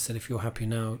future. And as I said, if you're happy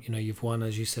now, you've won.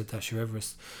 As you said, that's your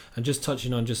Everest. And just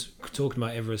touching on, just talking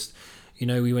about Everest,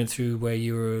 we went through where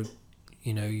you were,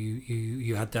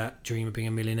 you had that dream of being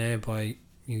a millionaire by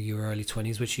your early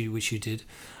 20s, which you did,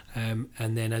 and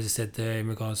then, as I said there, in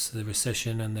regards to the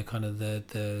recession and the kind of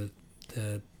the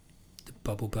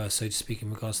bubble burst, so to speak, in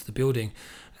regards to the building,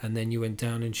 and then you went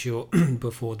down in short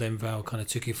before then Val kind of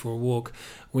took you for a walk.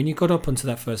 When you got up onto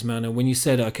that first mountain, when you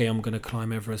said, okay, I'm going to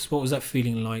climb Everest, what was that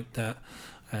feeling like, that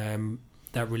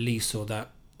release, or that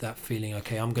feeling,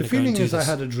 okay, I'm going to go and do this? The feeling is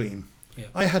I had a dream. Yeah.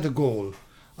 I had a goal.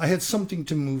 I had something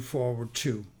to move forward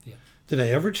to. Yeah. Did I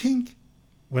ever think,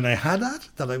 when I had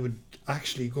that I would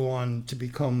actually go on to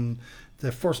become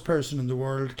the first person in the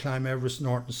world to climb Everest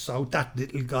north and south? That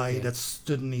little guy that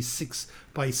stood in his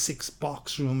 6x6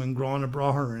 box room in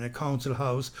Granabraher in a council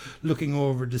house looking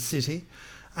over the city,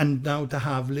 and now to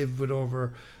have lived with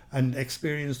over and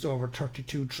experienced over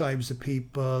 32 tribes of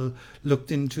people,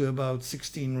 looked into about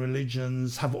 16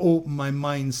 religions, have opened my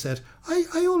mindset.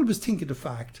 I always think of the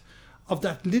fact of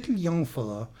that little young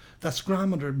fella that's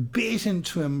grandmother bait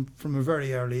into him from a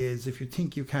very early age, if you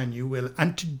think you can, you will,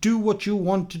 and to do what you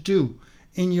want to do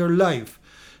in your life,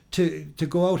 to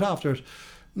go out after it.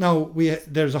 Now,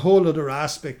 there's a whole other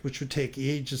aspect which would take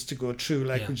ages to go through,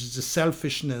 which is the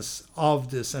selfishness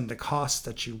of this and the cost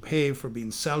that you pay for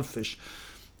being selfish.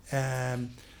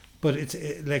 But it's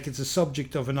a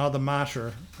subject of another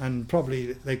matter, and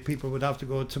probably people would have to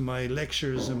go to my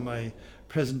lectures and my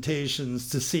presentations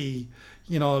to see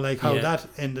how that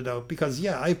ended out, because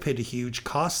I paid a huge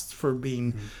cost for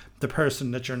being the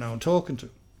person that you're now talking to.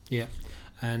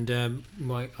 And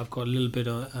I've got a little bit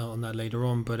on that later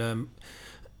on, but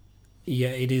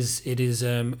it is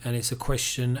and it's a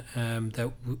question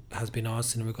that has been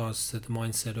asked in regards to the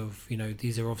mindset of,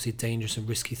 these are obviously dangerous and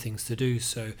risky things to do.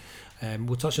 So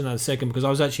we'll touch on that in a second, because I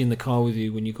was actually in the car with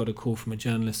you when you got a call from a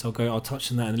journalist. I'll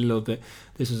touch on that in a little bit.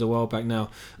 This was a while back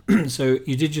now. So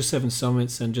you did your 7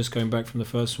 summits, and just going back from the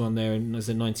first one there, and as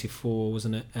in 94,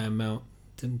 wasn't it? Mount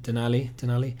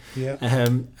Denali. Yeah.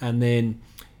 And then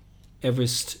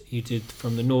Everest you did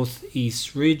from the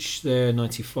northeast ridge there,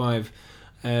 95.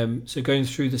 So going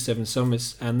through the 7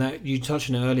 summits, and that you touched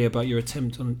on it earlier about your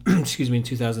attempt on in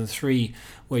 2003,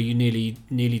 where you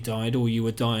nearly died, or you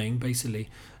were dying basically,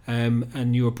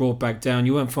 and you were brought back down.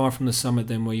 You weren't far from the summit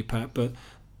then, were you, Pat? But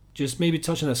just maybe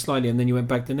touch on that slightly, and then you went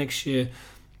back the next year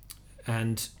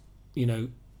and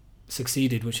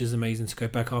succeeded, which is amazing to go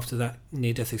back after that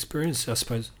near-death experience, I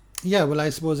suppose. Yeah, well, I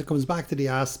suppose it comes back to the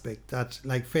aspect that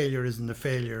failure isn't a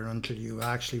failure until you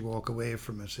actually walk away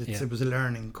from it. It was a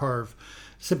learning curve.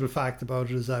 Simple fact about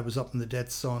it is I was up in the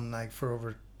dead sun for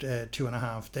over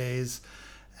 2.5 days.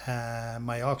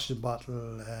 My oxygen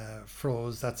bottle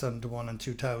froze. That's on the one in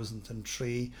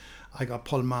 2003. I got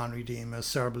pulmonary edema,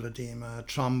 cerebral edema,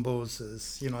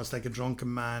 thrombosis. It's like a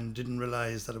drunken man, didn't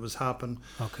realise that it was happening.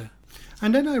 Okay.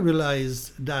 And then I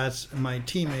realised that my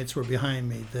teammates were behind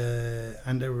me,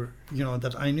 and they were,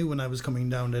 that I knew when I was coming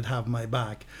down they'd have my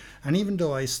back. And even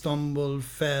though I stumbled,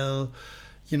 fell,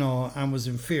 and was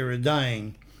in fear of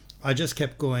dying, I just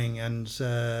kept going. And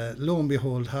lo and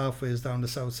behold, halfway down the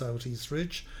south-southeast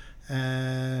ridge,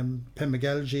 Pen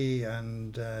McGelgy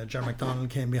and Ger McDonald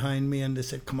came behind me, and they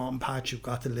said, "Come on, Pat, you've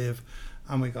got to live."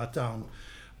 And we got down.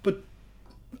 But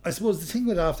I suppose the thing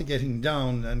with after getting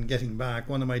down and getting back,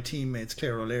 one of my teammates,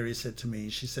 Claire O'Leary, said to me,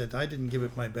 she said, "I didn't give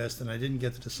it my best and I didn't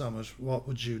get to the summit. What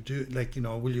would you do?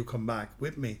 Will you come back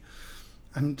with me?"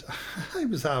 And I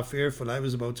was half fearful. I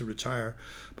was about to retire.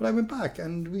 But I went back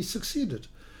and we succeeded.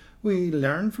 We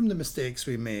learned from the mistakes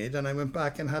we made, and I went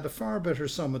back and had a far better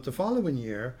summit the following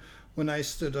year when I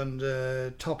stood on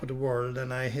the top of the world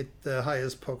and I hit the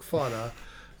highest Puk Fada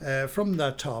from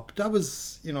that top. That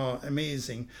was,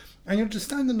 amazing. And to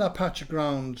stand on that patch of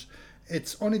ground,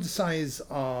 it's only the size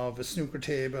of a snooker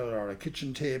table or a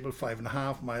kitchen table,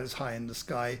 5.5 miles high in the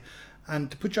sky.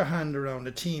 And to put your hand around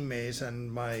a teammate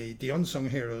and the unsung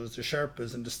heroes, the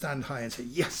Sherpas, and to stand high and say,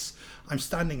 "Yes, I'm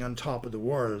standing on top of the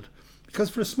world." Because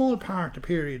for a small part, a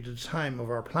period of time of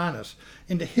our planet,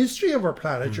 in the history of our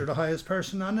planet, you're the highest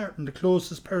person on Earth and the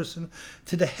closest person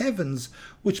to the heavens,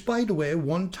 which, by the way,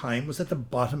 one time was at the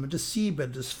bottom of the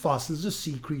seabed. There's fossils of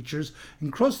sea creatures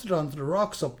encrusted onto the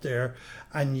rocks up there.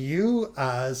 And you,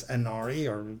 as an Ori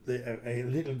or a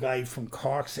little guy from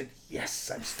Cork, said, yes,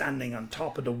 I'm standing on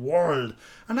top of the world.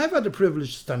 And I've had the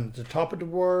privilege to stand at the top of the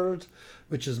world,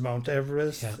 which is Mount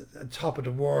Everest, at top of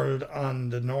the world on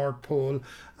the North Pole,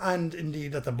 and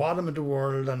indeed at the bottom of the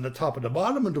world, on the top of the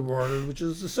bottom of the world, which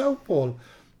is the South Pole.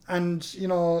 And,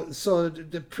 so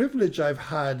the privilege I've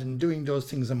had in doing those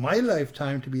things in my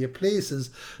lifetime to be at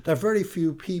places that very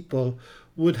few people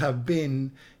would have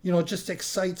been, just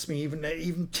excites me.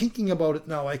 Even thinking about it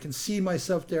now, I can see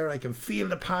myself there. I can feel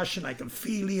the passion. I can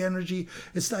feel the energy.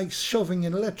 It's like shoving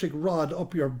an electric rod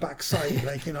up your backside,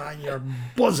 and you're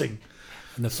buzzing.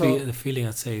 And the feeling,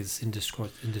 I'd say, is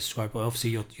indescribable. Obviously,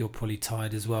 you're probably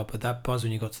tired as well, but that buzz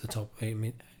when you got to the top, I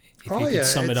mean, if you could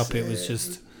sum it up, it was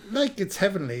just... it's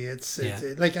heavenly. It's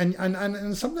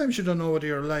and sometimes you don't know whether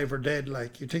you're alive or dead.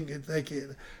 Like, you think it's like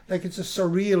it's a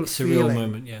surreal feeling.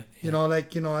 Moment, yeah.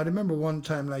 I remember one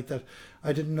time like that.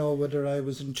 I didn't know whether I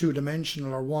was in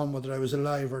 2-dimensional or whether I was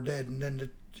alive or dead, and then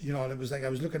it was like I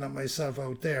was looking at myself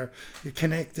out there. You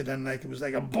connected, and it was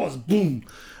like a buzz, boom,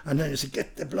 and then you said,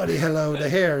 "Get the bloody hell out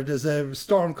of here!" There's a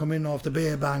storm coming off the Bay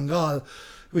of Bengal,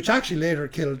 which actually later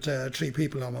killed 3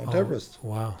 people on Mount Everest.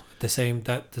 Wow! The storm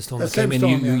that came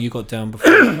in. You got down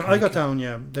before. I got down.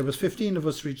 Yeah, there was 15 of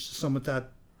us reached the summit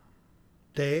that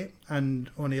day,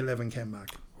 and only 11 came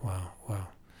back. Wow!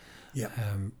 Yeah.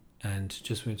 And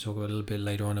just we'll talk a little bit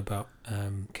later on about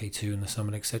K2 and the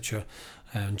summit, etc.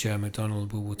 Joe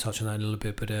McDonald, we'll touch on that in a little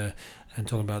bit, but and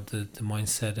talking about the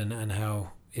mindset and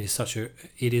how it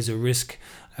is a risk,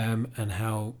 and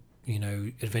how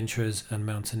adventurers and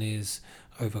mountaineers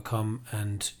overcome.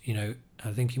 And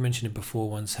I think you mentioned it before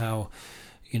once, how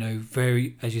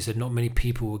very, as you said, not many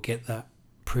people will get that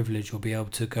privilege or be able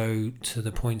to go to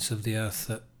the points of the earth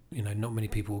that not many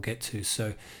people will get to.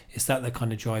 So is that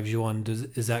kind of drives you on?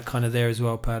 Is that kind of there as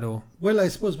well, Pat? Or? Well, I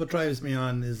suppose what drives me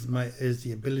on is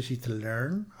the ability to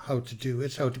learn how to do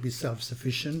it, how to be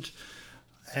self-sufficient.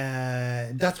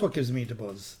 That's what gives me the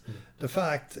buzz. The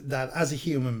fact that as a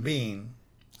human being,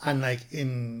 and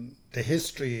in the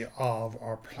history of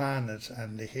our planet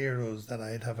and the heroes that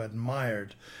I'd have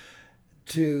admired,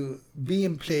 to be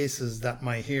in places that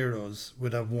my heroes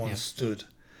would have once stood.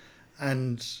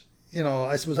 And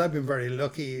I suppose I've been very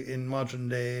lucky in modern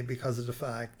day because of the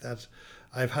fact that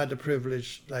I've had the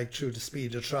privilege, through the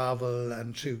speed of travel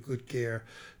and through good gear,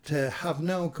 to have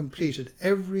now completed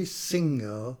every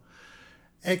single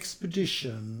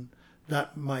expedition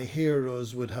that my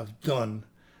heroes would have done.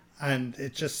 And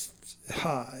it's just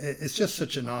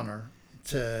such an honor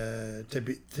to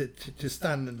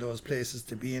stand in those places,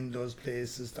 to be in those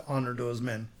places, to honor those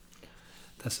men.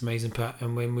 That's amazing, Pat.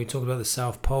 And when we talk about the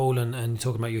South Pole and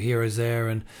talking about your heroes there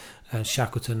and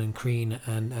Shackleton and Crean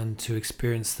and to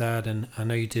experience that, and I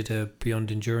know you did a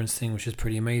Beyond Endurance thing, which is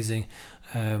pretty amazing,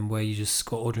 where you just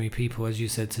got ordinary people, as you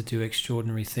said, to do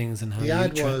extraordinary things. And how the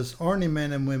ad was, ordinary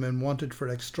men and women wanted for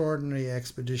extraordinary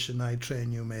expedition, I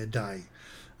train you may die.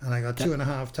 And I got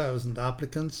 2,500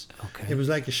 applicants. Okay. It was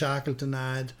like a Shackleton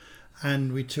ad.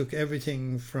 And we took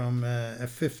everything from a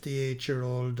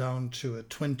 58-year-old down to a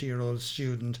 20-year-old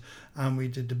student, and we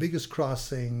did the biggest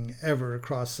crossing ever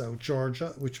across South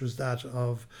Georgia, which was that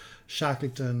of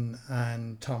Shackleton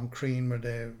and Tom Crean, where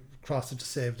they crossed it to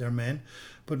save their men.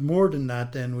 But more than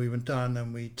that, then we went on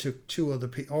and we took 2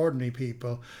 other ordinary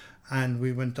people, and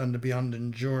we went on the Beyond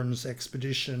Endurance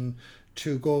expedition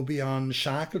to go beyond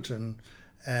Shackleton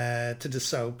to the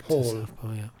South Pole.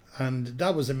 And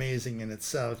that was amazing in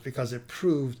itself, because it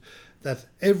proved that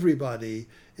everybody,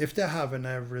 if they have an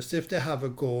Everest, if they have a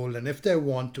goal, and if they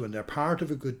want to, and they're part of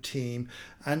a good team,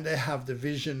 and they have the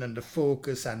vision and the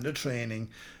focus and the training,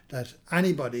 that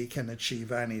anybody can achieve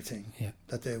anything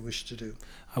that they wish to do.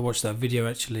 I watched that video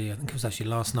actually, I think it was actually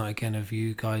last night again, of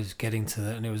you guys getting to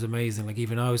that, and it was amazing.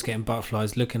 Even I was getting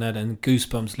butterflies looking at it and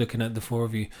goosebumps looking at the 4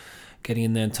 of you getting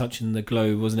in there and touching the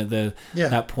globe, wasn't it?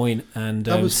 That point, and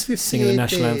that was singing the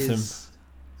national anthem.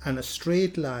 And a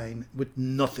straight line with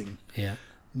nothing. Yeah.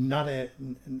 Not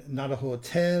a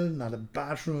hotel, not a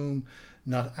bathroom,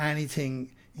 not anything,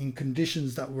 in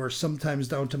conditions that were sometimes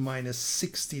down to minus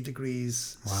 60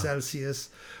 degrees Celsius.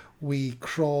 We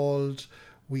crawled,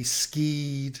 we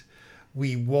skied,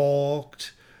 we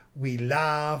walked, we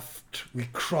laughed, we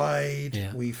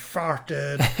cried, we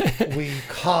farted, we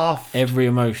coughed. Every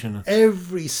emotion.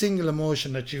 Every single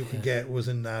emotion that you could get was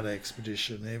in that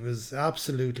expedition. It was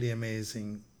absolutely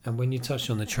amazing. And when you touched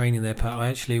on the training there, Pat, I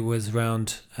actually was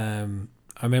round.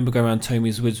 I remember going around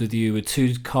Tomy's Woods with you with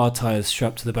 2 car tyres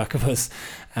strapped to the back of us,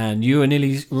 and you were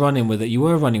nearly running with it. You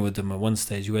were running with them at one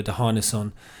stage. You had the harness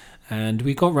on, and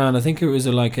we got round. I think it was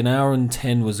like an hour and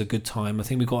 10 was a good time. I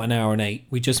think we got an hour and 8.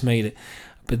 We just made it.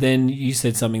 But then you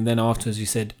said something. Then afterwards, you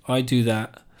said, "I do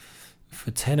that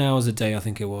for 10 hours a day." I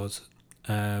think it was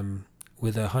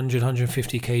with a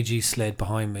 150 kg sled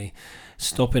behind me.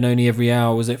 Stopping only every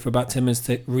hour, was it, for about 10 minutes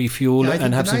to refuel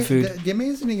and have some food? The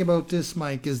amazing thing about this,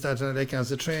 Mike, is that like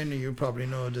as a trainer, you probably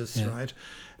know this, right?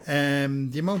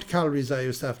 The amount of calories I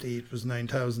used to have to eat was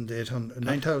 9,800.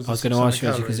 I was going to ask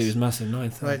you because it was massive,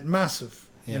 9,000. Right, massive,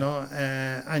 you know,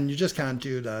 and you just can't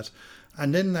do that.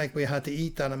 And then like we had to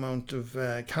eat that amount of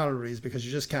calories because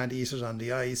you just can't eat it on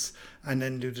the ice and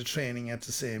then do the training at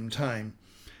the same time.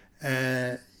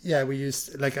 I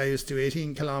used to do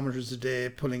 18 kilometers a day,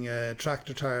 pulling a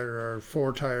tractor tire or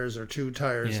 4 tires or 2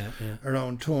 tires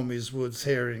around Tomy's Woods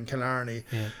here in Killarney,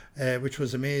 which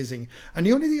was amazing. And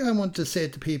the only thing I want to say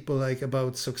to people like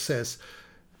about success,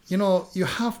 you know, you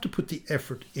have to put the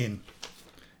effort in.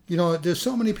 You know, there's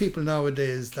so many people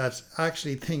nowadays that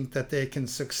actually think that they can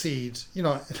succeed. You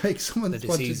know, like someone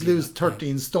wants to lose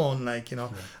 13 stone, like, you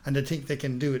know, and they think they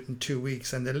can do it in 2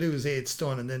 weeks, and they lose 8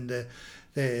 stone, and then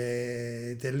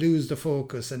they lose the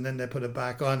focus, and then they put it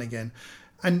back on again.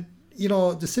 And, you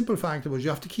know, the simple fact was you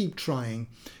have to keep trying.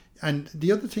 And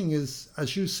the other thing is,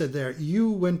 as you said there,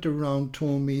 you went around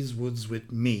Tomy's Woods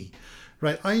with me,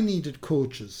 right? I needed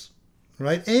coaches.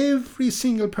 Right, every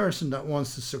single person that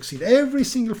wants to succeed, every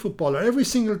single footballer, every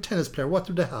single tennis player, what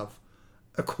do they have?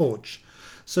 A coach.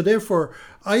 So therefore,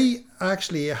 I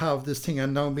actually have this thing,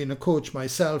 and now being a coach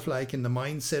myself, like in the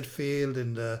mindset field,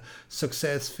 in the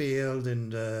success field,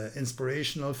 in the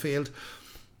inspirational field.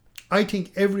 I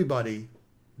think everybody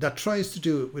that tries to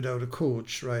do it without a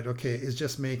coach, right, okay, is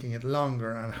just making it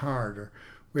longer and harder.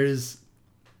 Whereas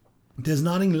there's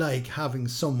nothing like having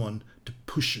someone to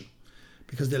push you.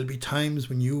 Because there'll be times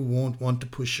when you won't want to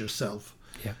push yourself.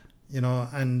 Yeah. You know,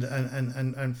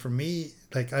 and for me,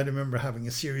 like I remember having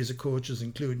a series of coaches,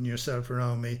 including yourself,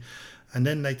 around me. And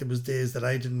then like there was days that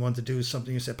I didn't want to do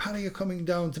something. You said, "Pat, are you coming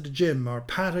down to the gym?" Or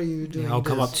 "Pat, are you doing I'll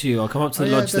this?" come up to you. I'll come up to the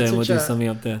lodge there and we'll do something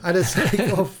up there. And it's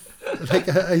like,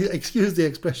 excuse the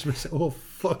expression, but say, "Oh,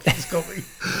 fuck, it's coming."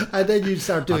 And then you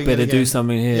start doing it I better again. do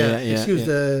something here. Excuse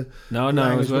the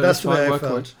language, but that's the way I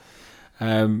felt.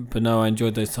 But no, I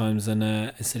enjoyed those times, and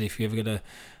I said if you ever get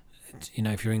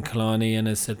if you're in Killarney, and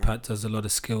as I said, Pat does a lot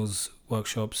of skills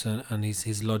workshops, and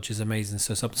his lodge is amazing.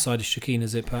 So it's up the side of Shakeen,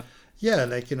 is it, Pat? Yeah,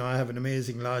 like, you know, I have an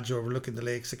amazing lodge overlooking the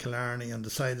lakes of Killarney on the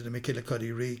side of the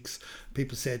McKillicuddy Reeks.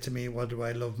 People say to me, what do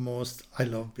I love most? I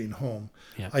love being home.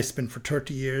 Yeah. I spent for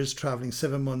 30 years travelling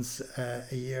 7 months a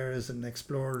year as an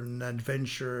explorer and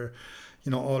adventurer,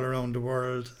 you know, all around the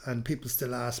world. And people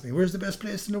still ask me, where's the best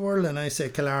place in the world? And I say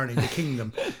Killarney, the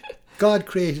kingdom. God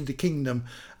created the kingdom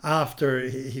after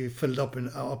he filled up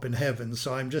in heaven.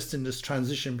 So I'm just in this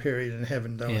transition period in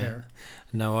heaven down here.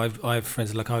 No, I've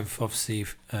friends, like I've obviously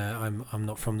I'm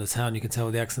not from the town, you can tell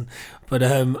with the accent, but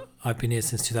I've been here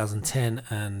since 2010,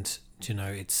 and you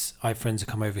know, I have friends that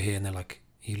come over here and they're like,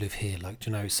 you live here, like,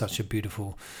 you know, it's such a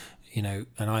beautiful, you know,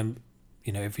 and I'm,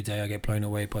 you know, every day I get blown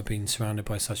away by being surrounded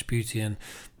by such beauty and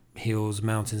hills,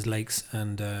 mountains, lakes,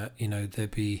 and you know,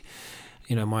 there'd be,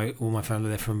 you know, all my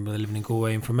family, they're living in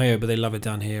Galway and from Mayo, but they love it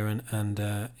down here, and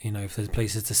you know, if there's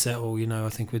places to settle, you know, I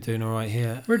think we're doing all right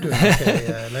here. We're doing okay,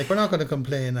 yeah. Like, we're not going to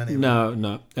complain anyway.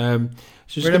 No.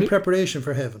 We're in preparation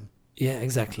for heaven. Yeah,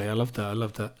 exactly. I love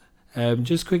that.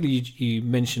 Just quickly, you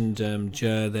mentioned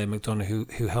Ger there,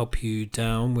 McDonough, who helped you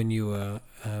down when you were,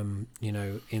 you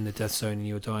know, in the death zone and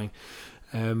you were dying.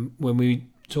 When we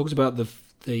talked about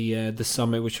the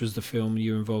summit, which was the film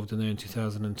you were involved in there in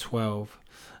 2012.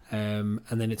 And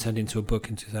then it turned into a book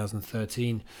in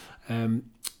 2013. The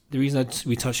reason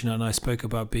we touched on it, and I spoke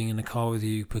about being in the car with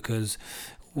you, because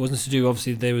it wasn't to do,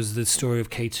 obviously there was the story of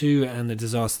K2 and the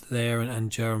disaster there, and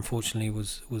Joe unfortunately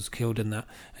was killed in that,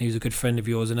 and he was a good friend of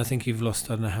yours, and I think you've lost,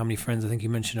 I don't know how many friends, I think you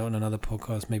mentioned it on another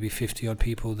podcast, maybe 50 odd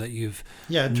people that you've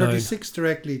 36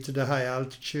 directly to the high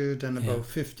altitude, and about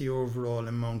 50 overall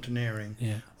in mountaineering.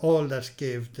 All that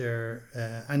gave their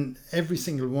and every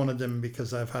single one of them,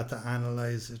 because I've had to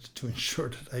analyze it to ensure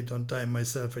that I don't die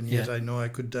myself, and yet I know I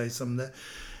could die someday,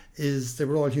 is they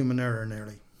were all human error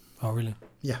nearly. Oh really?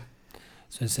 Yeah.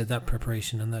 So I said that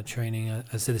preparation and that training,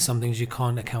 I said there's some things you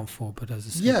can't account for, but as I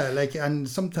said... Yeah, like, and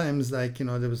sometimes, like, you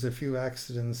know, there was a few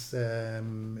accidents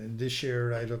this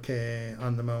year, right, okay,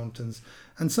 on the mountains.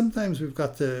 And sometimes we've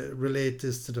got to relate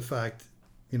this to the fact,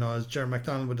 you know, as Jerry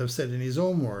McDonald would have said in his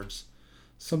own words,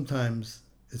 sometimes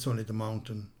It's only the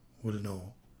mountain will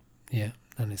know. Yeah,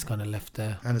 and it's kind of left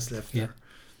there. And it's left there.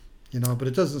 But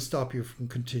it doesn't stop you from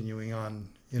continuing on,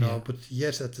 but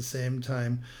yet at the same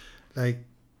time, like,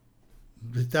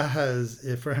 that has,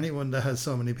 for anyone that has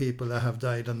so many people that have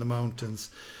died on the mountains,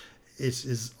 it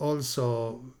is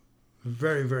also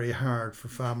very, very hard for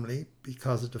family,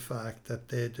 because of the fact that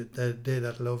they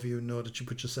that love you know that you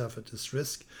put yourself at this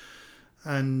risk.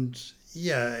 And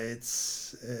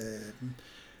it's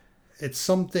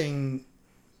something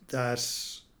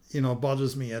that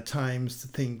bothers me at times, to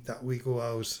think that we go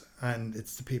out and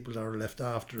it's the people that are left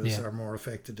after us that are more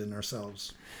affected than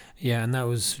ourselves. Yeah, and that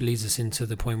leads us into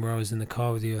the point where I was in the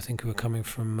car with you. I think we were coming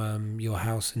from your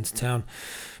house into town,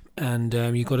 and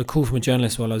you got a call from a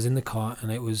journalist while I was in the car,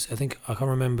 and it was, I can't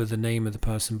remember the name of the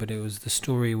person, but it was the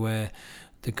story where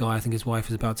the guy, I think his wife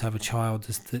was about to have a child.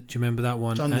 Do you remember that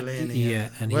one? John Delaney. Yeah,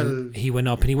 and he went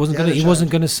up, and he wasn't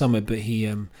gonna summit, but he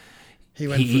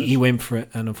went for it,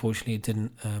 and unfortunately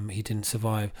he didn't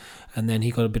survive. And then he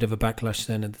got a bit of a backlash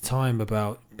then at the time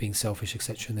about being selfish,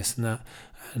 etc., and this and that.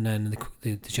 And then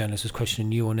the journalist was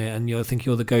questioning you on it, and I think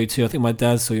you're the go-to. I think my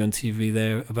dad saw you on TV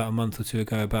there about a month or two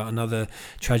ago about another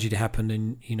tragedy happened,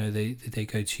 and they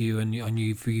go to you, and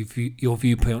your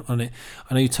viewpoint on it.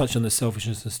 I know you touched on the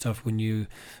selfishness and stuff when you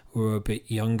were a bit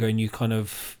younger, and you kind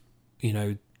of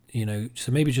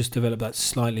so maybe just develop that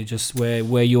slightly, just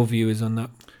where your view is on that.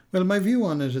 Well, my view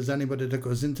on it is, anybody that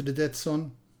goes into the death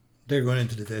zone, they're going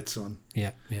into the death zone.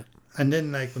 Yeah. And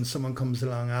then, like, when someone comes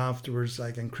along afterwards,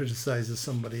 like, and criticises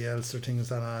somebody else or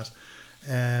things like that,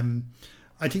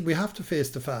 I think we have to face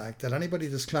the fact that anybody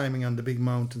that's climbing on the big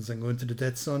mountains and going to the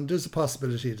death zone, there's a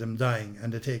possibility of them dying,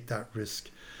 and they take that risk.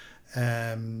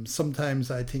 Sometimes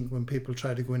I think when people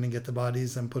try to go in and get the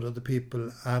bodies and put other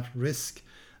people at risk,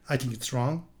 I think it's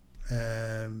wrong,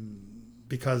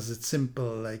 because it's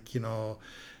simple, like,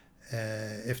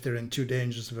 if they're in too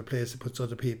dangerous of a place, it puts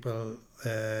other people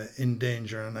in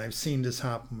danger. And I've seen this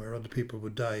happen where other people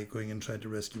would die going and trying to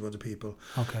rescue other people.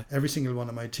 Okay. Every single one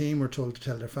of my team were told to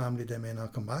tell their family they may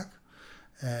not come back,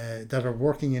 that are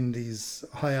working in these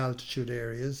high altitude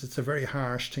areas. It's a very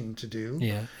harsh thing to do.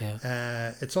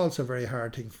 Yeah. It's also a very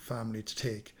hard thing for family to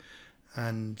take.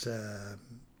 And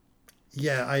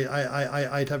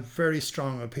I'd have very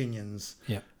strong opinions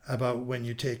about when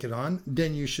you take it on.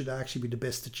 Then you should actually be the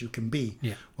best that you can be.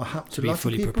 Yeah. What happens to to lots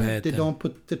of people, prepared, they don't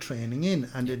put the training in,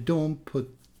 and they don't put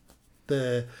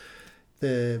the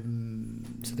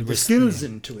skills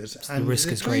into it. So and the risk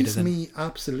it is greater. Drives me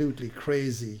absolutely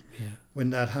crazy when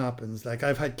that happens. Like,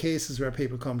 I've had cases where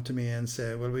people come to me and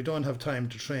say, well, we don't have time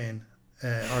to train.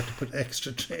 Or to put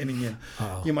extra training in.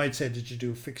 Oh. You might say, did you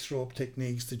do fixed rope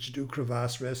techniques? Did you do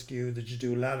crevasse rescue? Did you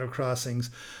do ladder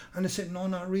crossings? And I said, no,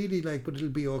 not really, like, but it'll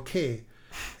be okay.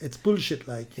 It's bullshit,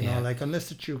 like, you know, like, unless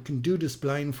that you can do this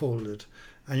blindfolded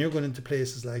and you're going into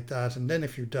places like that, and then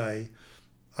if you die,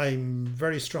 I'm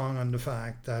very strong on the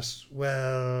fact that,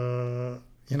 well,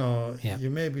 you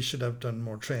maybe should have done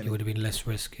more training. It would have been less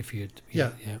risk if you'd...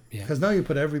 Yeah. Because now you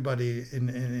put everybody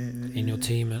in your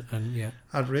team and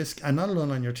at risk, and not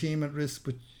alone on your team at risk,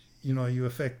 but you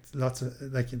affect lots of,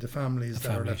 like, the families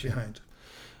that are left behind.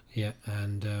 Yeah,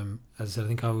 and as I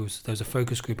think there was a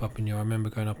focus group up I remember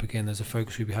going up again. There's a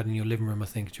focus group you had in your living room, I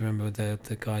think. Do you remember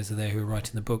the guys are there who were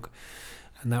writing the book?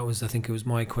 And that was, I think it was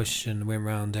my question, went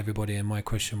around everybody, and my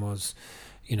question was,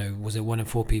 was it 1 in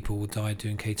 4 people will die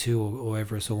doing K2 or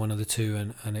Everest, or one of the two?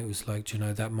 And it was like,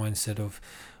 that mindset of,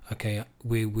 okay,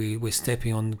 we're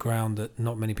stepping on ground that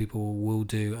not many people will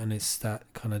do, and it's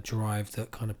that kind of drive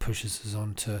that kind of pushes us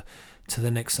on to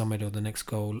the next summit or the next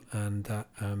goal, and that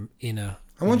inner.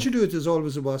 And once you do it, there's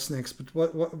always a what's next. But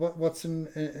what's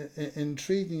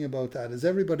intriguing about that is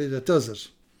everybody that does it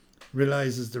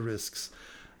realizes the risks,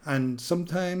 and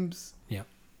sometimes,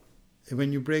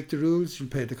 when you break the rules, you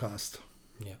pay the cost.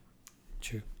 Yeah,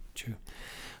 true.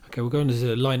 Okay, we're going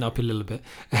to line up a little bit.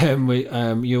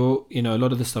 You're, a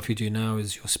lot of the stuff you do now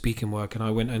is your speaking work, and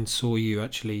I went and saw you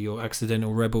actually, your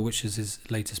Accidental Rebel, which is his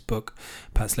latest book,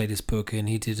 Pat's latest book, and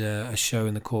he did a show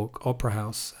in the Cork Opera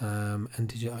House,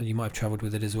 and you might have travelled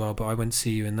with it as well, but I went to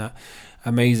see you in that.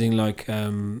 Amazing, like,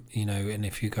 and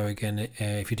if you go again,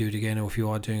 if you do it again, or if you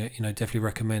are doing it, definitely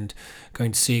recommend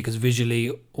going to see it, because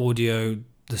visually, audio,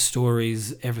 the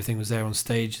stories, everything was there on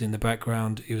stage in the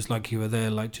background. It was like you were there,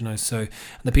 like, so, and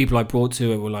the people I brought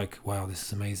to it were like, wow, this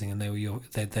is amazing, and they were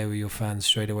your fans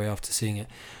straight away after seeing it.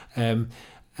 In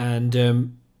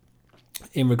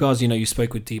regards, you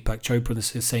spoke with Deepak Chopra, the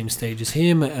same stage as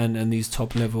him, and these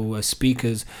top level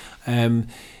speakers.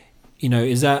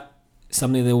 Is that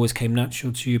something that always came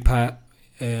natural to you, Pat?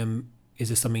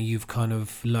 Is it something you've kind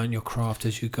of learnt your craft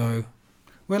as you go?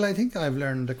 Well, I think I've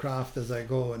learned the craft as I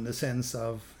go, in the sense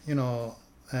of,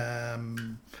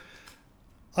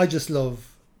 I just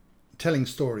love telling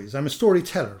stories. I'm a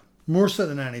storyteller more so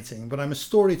than anything, but I'm a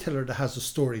storyteller that has a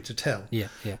story to tell. Yeah,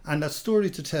 yeah. And that story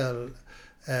to tell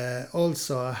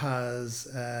also has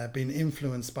been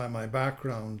influenced by my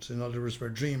background. In other words, where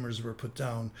dreamers were put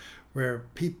down, where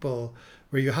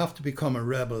you have to become a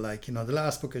rebel. Like, the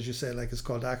last book, as you say, like, it's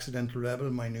called Accidental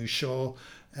Rebel, my new show,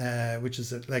 which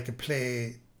is like a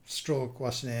play stroke,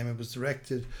 what's the name? It was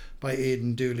directed by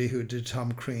Aidan Dooley, who did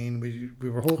Tom Crean. We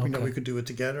were hoping that we could do it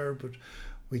together, but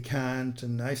we can't.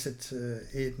 And I said to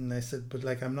Aidan, but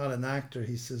like, I'm not an actor.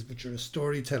 He says, but you're a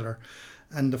storyteller.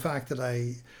 And the fact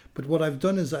that but what I've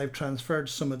done is I've transferred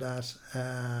some of that,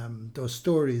 those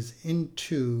stories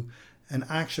into an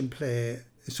action play.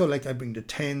 So like, I bring the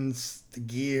tents, the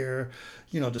gear,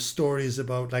 the stories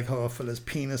about like how a fella's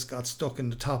penis got stuck in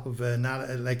the top of an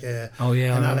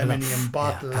aluminium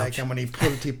bottle, and when he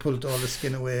pulled all the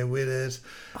skin away with it.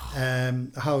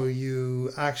 How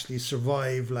you actually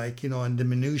survive, like, and the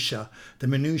minutia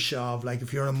of, like,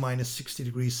 if you're in minus 60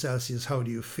 degrees Celsius, how do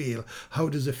you feel? How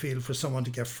does it feel for someone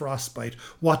to get frostbite?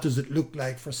 What does it look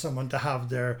like for someone to have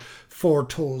their 4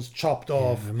 toes chopped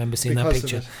off? I remember seeing that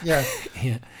picture. Yeah.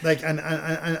 Yeah. Like,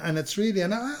 and it's really,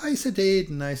 and I said to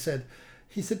Aidan,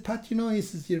 he said, Pat, he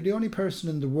says, you're the only person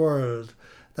in the world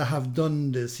that have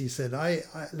done this. He said, I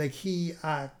like, he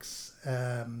acts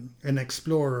an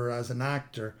explorer as an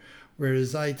actor,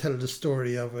 whereas I tell the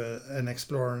story of an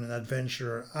explorer and an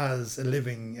adventurer as a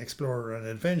living explorer and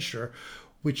adventurer,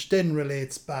 which then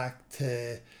relates back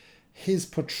to his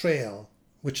portrayal,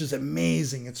 which is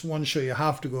amazing. It's one show you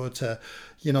have to go to,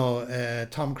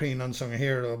 Tom Crean, Unsung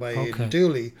Hero by Aidan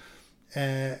Dooley.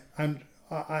 And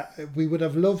we would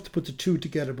have loved to put the two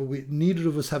together, but neither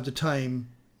of us have the time,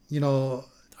 to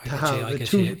have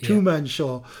a two-man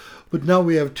show. But now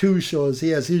we have 2 shows.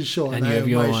 He has his show and I have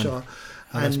my show.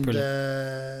 And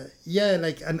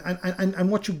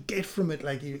and what you get from it,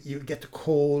 like, you get the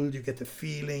cold, you get the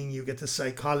feeling, you get the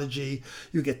psychology,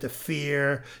 you get the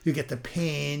fear, you get the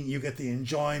pain, you get the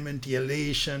enjoyment, the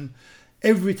elation.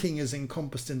 Everything is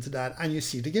encompassed into that, and you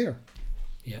see the gear.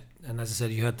 Yeah, and as I said,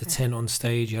 you had the tent on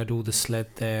stage, you had all the sled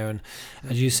there, and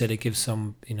as you said, it gives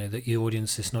some, the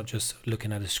audience, it's not just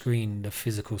looking at a screen, the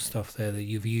physical stuff there that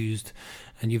you've used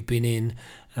and you've been in,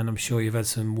 and I'm sure you've had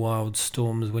some wild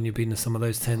storms when you've been in some of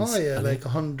those tents. Oh yeah, like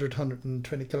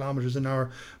 120 kilometers an hour.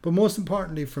 But most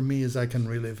importantly for me is I can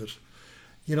relive it.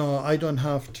 I don't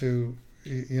have to,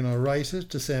 write it,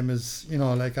 the same as,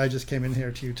 like, I just came in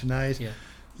here to you tonight. Yeah.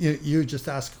 You just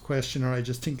ask a question, or I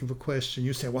just think of a question.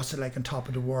 You say, "What's it like on top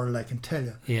of the world?" I can tell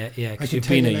you. Yeah. Because you've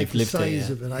been there, you've lived there. I can tell you the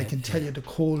size of it. I can tell you the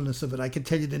coldness of it. I can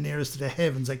tell you the nearest to the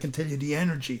heavens. I can tell you the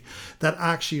energy that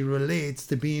actually relates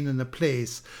to being in a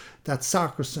place that's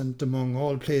sacrosanct among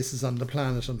all places on the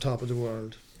planet on top of the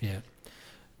world. Yeah,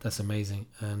 that's amazing.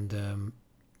 And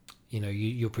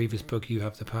your previous book, You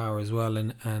Have the Power, as well,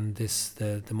 and this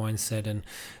the mindset, and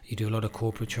you do a lot of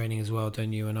corporate training as well,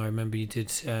 don't you? And I remember you did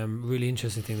really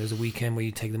interesting thing. There's a weekend where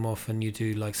you take them off and you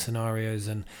do like scenarios,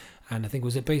 and I think,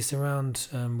 was it based around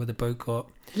where the boat got?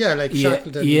 Yeah, like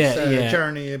Shackleton's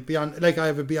journey beyond. Like, I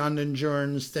have a Beyond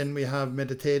Endurance. Then we have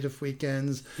meditative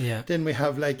weekends. Yeah. Then we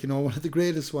have, like, one of the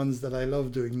greatest ones that I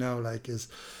love doing now, like, is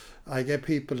I get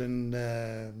people in.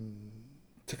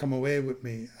 To come away with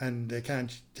me, and they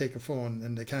can't take a phone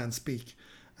and they can't speak,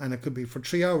 and it could be for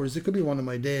 3 hours. It could be one of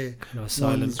my day kind of a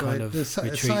silent ones, kind of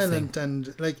retreat silent thing.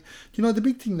 And, like, the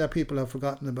big thing that people have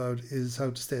forgotten about is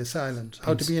how to stay silent,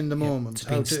 how to be in the moment,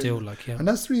 to be still, like, and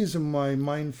that's the reason why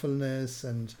mindfulness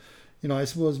and I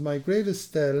suppose my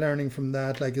greatest learning from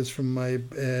that, like, is from my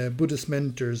Buddhist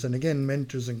mentors, and again,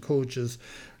 mentors and coaches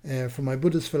from my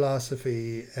Buddhist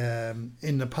philosophy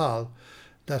in Nepal,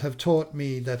 that have taught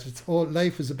me that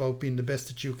life is about being the best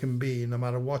that you can be, no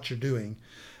matter what you're doing,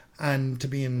 and to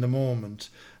be in the moment,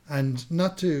 and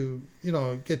not to,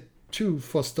 get too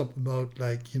fussed up about,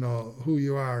 like, who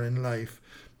you are in life,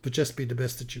 but just be the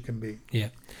best that you can be. Yeah.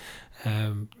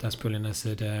 That's brilliant. I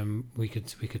said we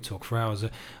could talk for hours,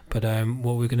 but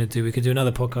what we're going to do, we could do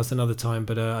another podcast another time,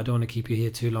 but I don't want to keep you here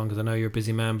too long because I know you're a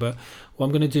busy man. But what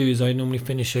I'm going to do is I normally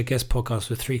finish a guest podcast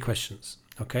with 3 questions.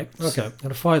 Okay. So I'm going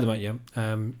to fire them at you.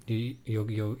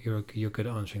 You're good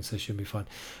at answering, so it should be fine.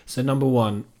 So number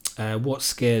 1, what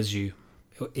scares you,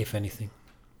 if anything?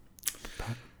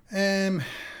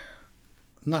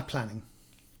 Not planning.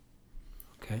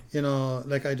 Okay.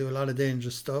 Like, I do a lot of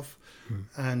dangerous stuff.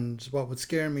 And what would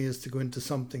scare me is to go into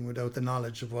something without the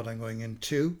knowledge of what I'm going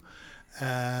into.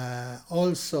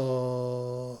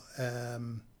 Also,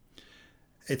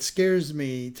 it scares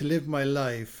me to live my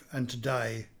life and to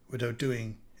die without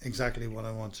doing exactly what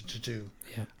I wanted to do.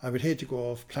 Yeah. I would hate to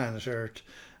go off planet Earth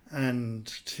and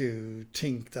to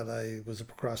think that I was a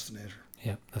procrastinator.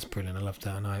 Yeah, that's brilliant. I love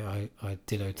that, and I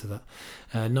ditto to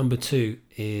that. Number 2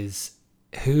 is,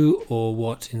 who or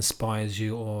what inspires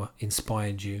you or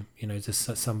inspired you? You know, is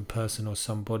there some person or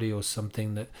somebody or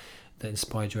something that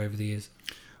inspired you over the years?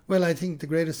 Well, I think the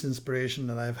greatest inspiration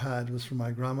that I've had was from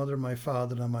my grandmother, my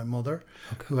father, and my mother,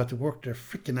 who had to work their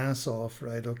freaking ass off,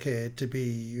 right, okay, to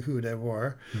be who they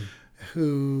were,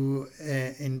 who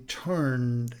in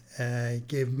turn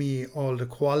gave me all the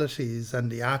qualities and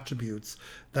the attributes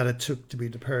that it took to be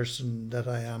the person that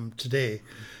I am today.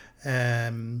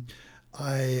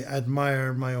 I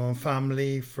admire my own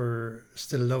family for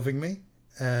still loving me,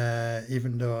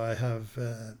 even though I have...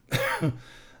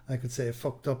 I could say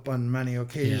fucked up on many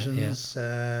occasions,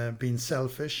 being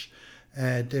selfish.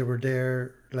 They were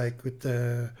there, like with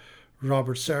the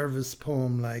Robert Service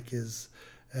poem, like is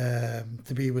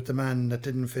to be with the man that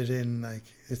didn't fit in. Like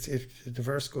the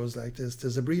verse goes like this: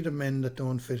 there's a breed of men that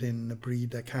don't fit in, a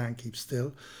breed that can't keep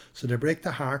still. So they break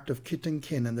the heart of kith and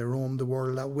kin, and they roam the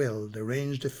world at will. They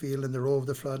range the field and they rove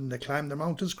the flood, and they climb the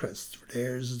mountain's crest. For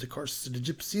theirs is the curse of the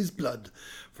gypsy's blood,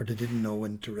 for they didn't know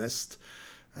when to rest.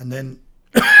 And then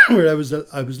where I was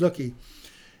lucky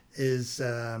is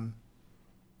I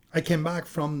came back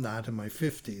from that in my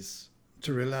 50s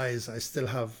to realize I still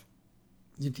have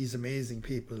these amazing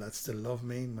people that still love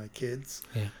me, my kids,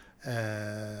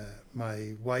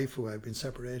 my wife, who I've been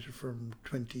separated from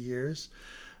 20 years,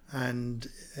 and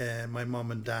my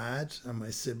mom and dad and my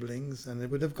siblings. And it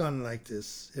would have gone like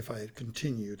this if I had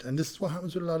continued. And this is what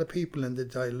happens with a lot of people, and they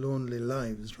die lonely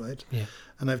lives, right? Yeah.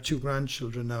 And I have 2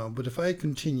 grandchildren now, but if I had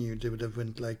continued, it would have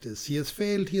went like this: he has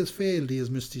failed, he has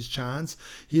missed his chance,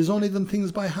 he has only done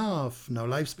things by half. Now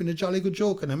life's been a jolly good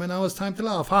joke, and now it's time to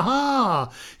laugh. Ha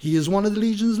ha! He is one of the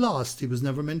legions lost, he was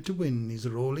never meant to win, he's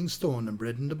a rolling stone and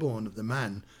bred in the bone of the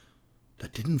man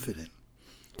that didn't fit in.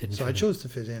 So I chose to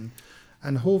fit in.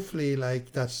 And hopefully,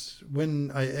 like, that's when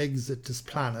I exit this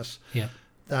planet,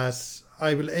 that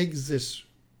I will exit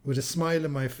with a smile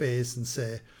on my face and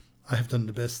say, I have done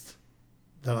the best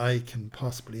that I can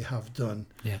possibly have done.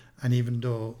 Yeah. And even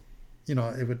though, you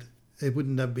know, it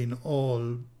wouldn't have been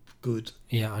all good.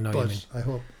 Yeah, I know what you mean. But I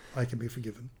hope I can be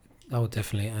forgiven. Oh,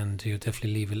 definitely, and you'll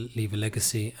definitely leave a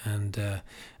legacy. And as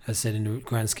I said, in the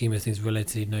grand scheme of things,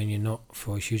 relatively known you not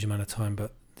for a huge amount of time,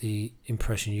 but the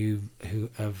impression you who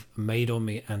have made on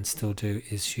me and still do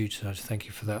is huge. So thank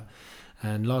you for that.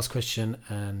 And last question,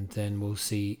 and then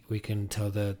we can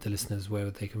tell the listeners where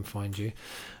they can find you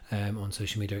on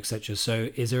social media, etc. So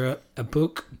is there a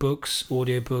books,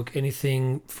 audiobook,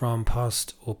 anything from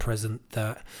past or present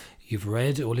that you've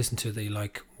read or listened to that you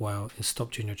like, wow, it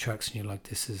stopped you in your tracks and you're like,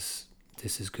 this is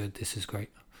good, this is great?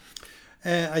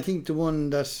 I think the one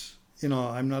that, you know,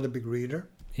 I'm not a big reader.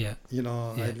 Yeah. You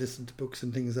know, I listen to books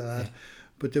and things like that. Yeah.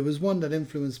 But there was one that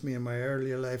influenced me in my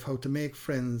earlier life, How to Make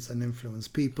Friends and Influence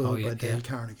People by Dale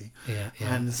Carnegie. Yeah.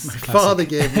 And my father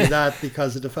gave me that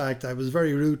because of the fact I was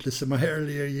very rootless in my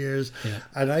earlier years. Yeah.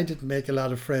 And I didn't make a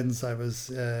lot of friends. I was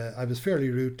fairly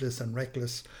rootless and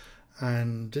reckless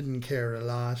and didn't care a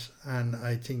lot. And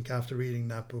I think after reading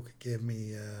that book, it gave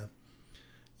me,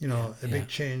 a big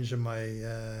change in my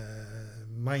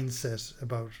mindset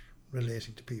about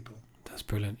relating to people. That's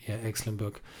brilliant. Yeah, excellent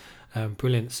book.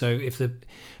 Brilliant. So if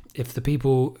the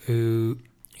people who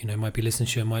might be listening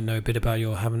to you and might know a bit about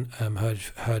you or haven't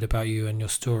heard about you and your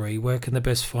story, where can they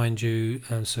best find you,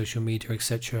 social media,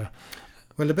 etc.?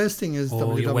 Well, the best thing is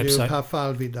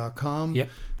www.pafalvey.com. Yep.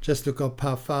 Just look up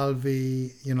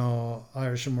Pafalvey,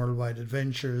 Irish and Worldwide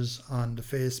Adventures on the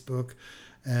Facebook.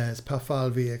 It's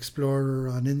Pafalvey Explorer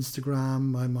on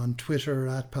Instagram. I'm on Twitter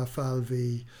at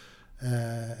Pafalvey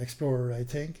Explorer, I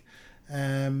think.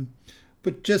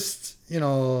 But just,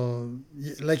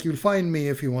 like, you'll find me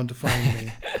if you want to find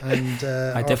me. And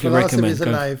I definitely recommend is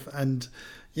alive. And,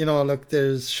 look,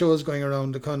 there's shows going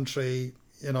around the country,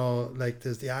 like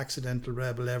there's the Accidental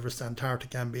Rebel, Everest,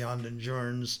 Antarctica and Beyond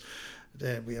Endurance.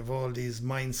 We have all these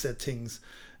mindset things.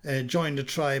 Join the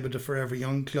tribe of the Forever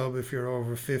Young Club if you're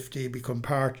over 50. Become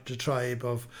part of the tribe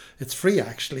of... It's free,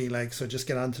 actually. So just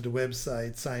get onto the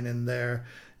website, sign in there.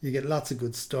 You get lots of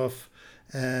good stuff.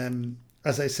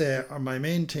 As I say, my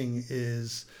main thing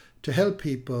is to help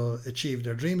people achieve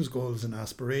their dreams, goals and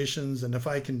aspirations. And if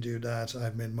I can do that,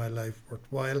 I've made my life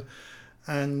worthwhile.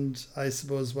 And I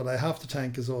suppose what I have to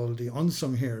thank is all the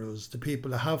unsung heroes, the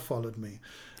people that have followed me,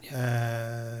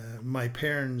 my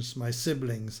parents, my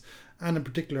siblings, and in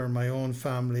particular my own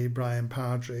family, Brian,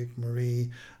 Patrick, Marie,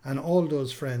 and all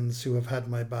those friends who have had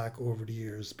my back over the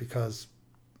years, because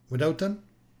without them,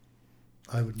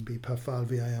 I wouldn't be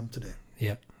Pafalvey I am today.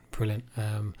 Yeah, Brilliant.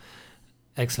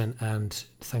 Excellent. And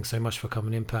thanks so much for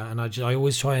coming in, Pat. And I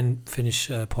always try and finish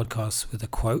podcasts with a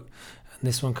quote. And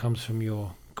this one comes from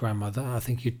your grandmother. I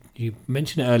think you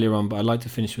mentioned it earlier on, but I'd like to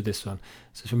finish with this one.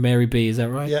 So it's from Mary B. Is that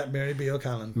right? Yeah, Mary B.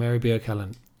 O'Callaghan. Mary B.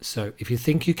 O'Callaghan. So if you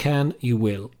think you can, you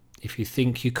will. If you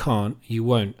think you can't, you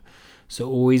won't. So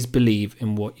always believe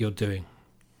in what you're doing.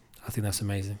 I think that's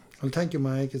amazing. Well, thank you,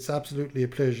 Mike. It's absolutely a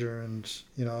pleasure. And,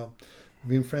 you know, we've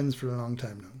been friends for a long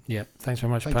time now. Yeah. Thanks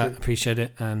very much, Pat. Appreciate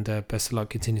it. And best of luck.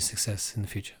 Continued success in the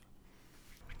future.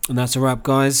 And that's a wrap,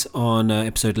 guys, on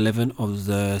episode 11 of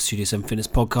the Studio 7 Fitness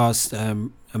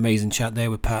podcast. Amazing chat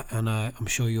there with Pat. And I'm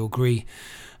sure you'll agree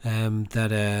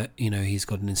that, he's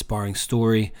got an inspiring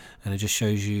story. And it just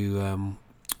shows you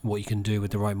what you can do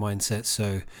with the right mindset.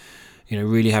 So,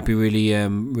 really happy,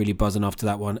 really buzzing after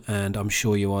that one, and I'm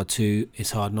sure you are too.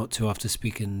 It's hard not to after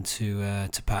speaking to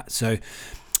Pat. So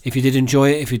if you did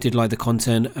enjoy it, if you did like the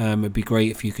content, it'd be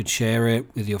great if you could share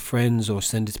it with your friends or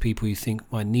send it to people you think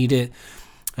might need it.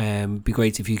 It'd be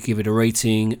great if you could give it a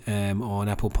rating on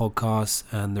Apple Podcasts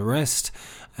and the rest.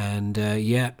 And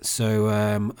so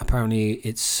apparently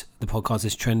the podcast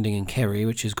is trending in Kerry,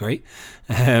 which is great.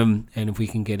 And if we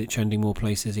can get it trending more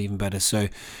places, even better. So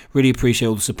really appreciate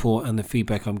all the support and the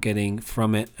feedback I'm getting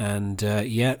from it. And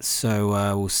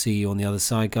so we'll see you on the other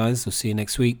side, guys. We'll see you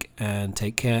next week, and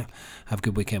take care. Have a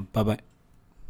good weekend. Bye-bye.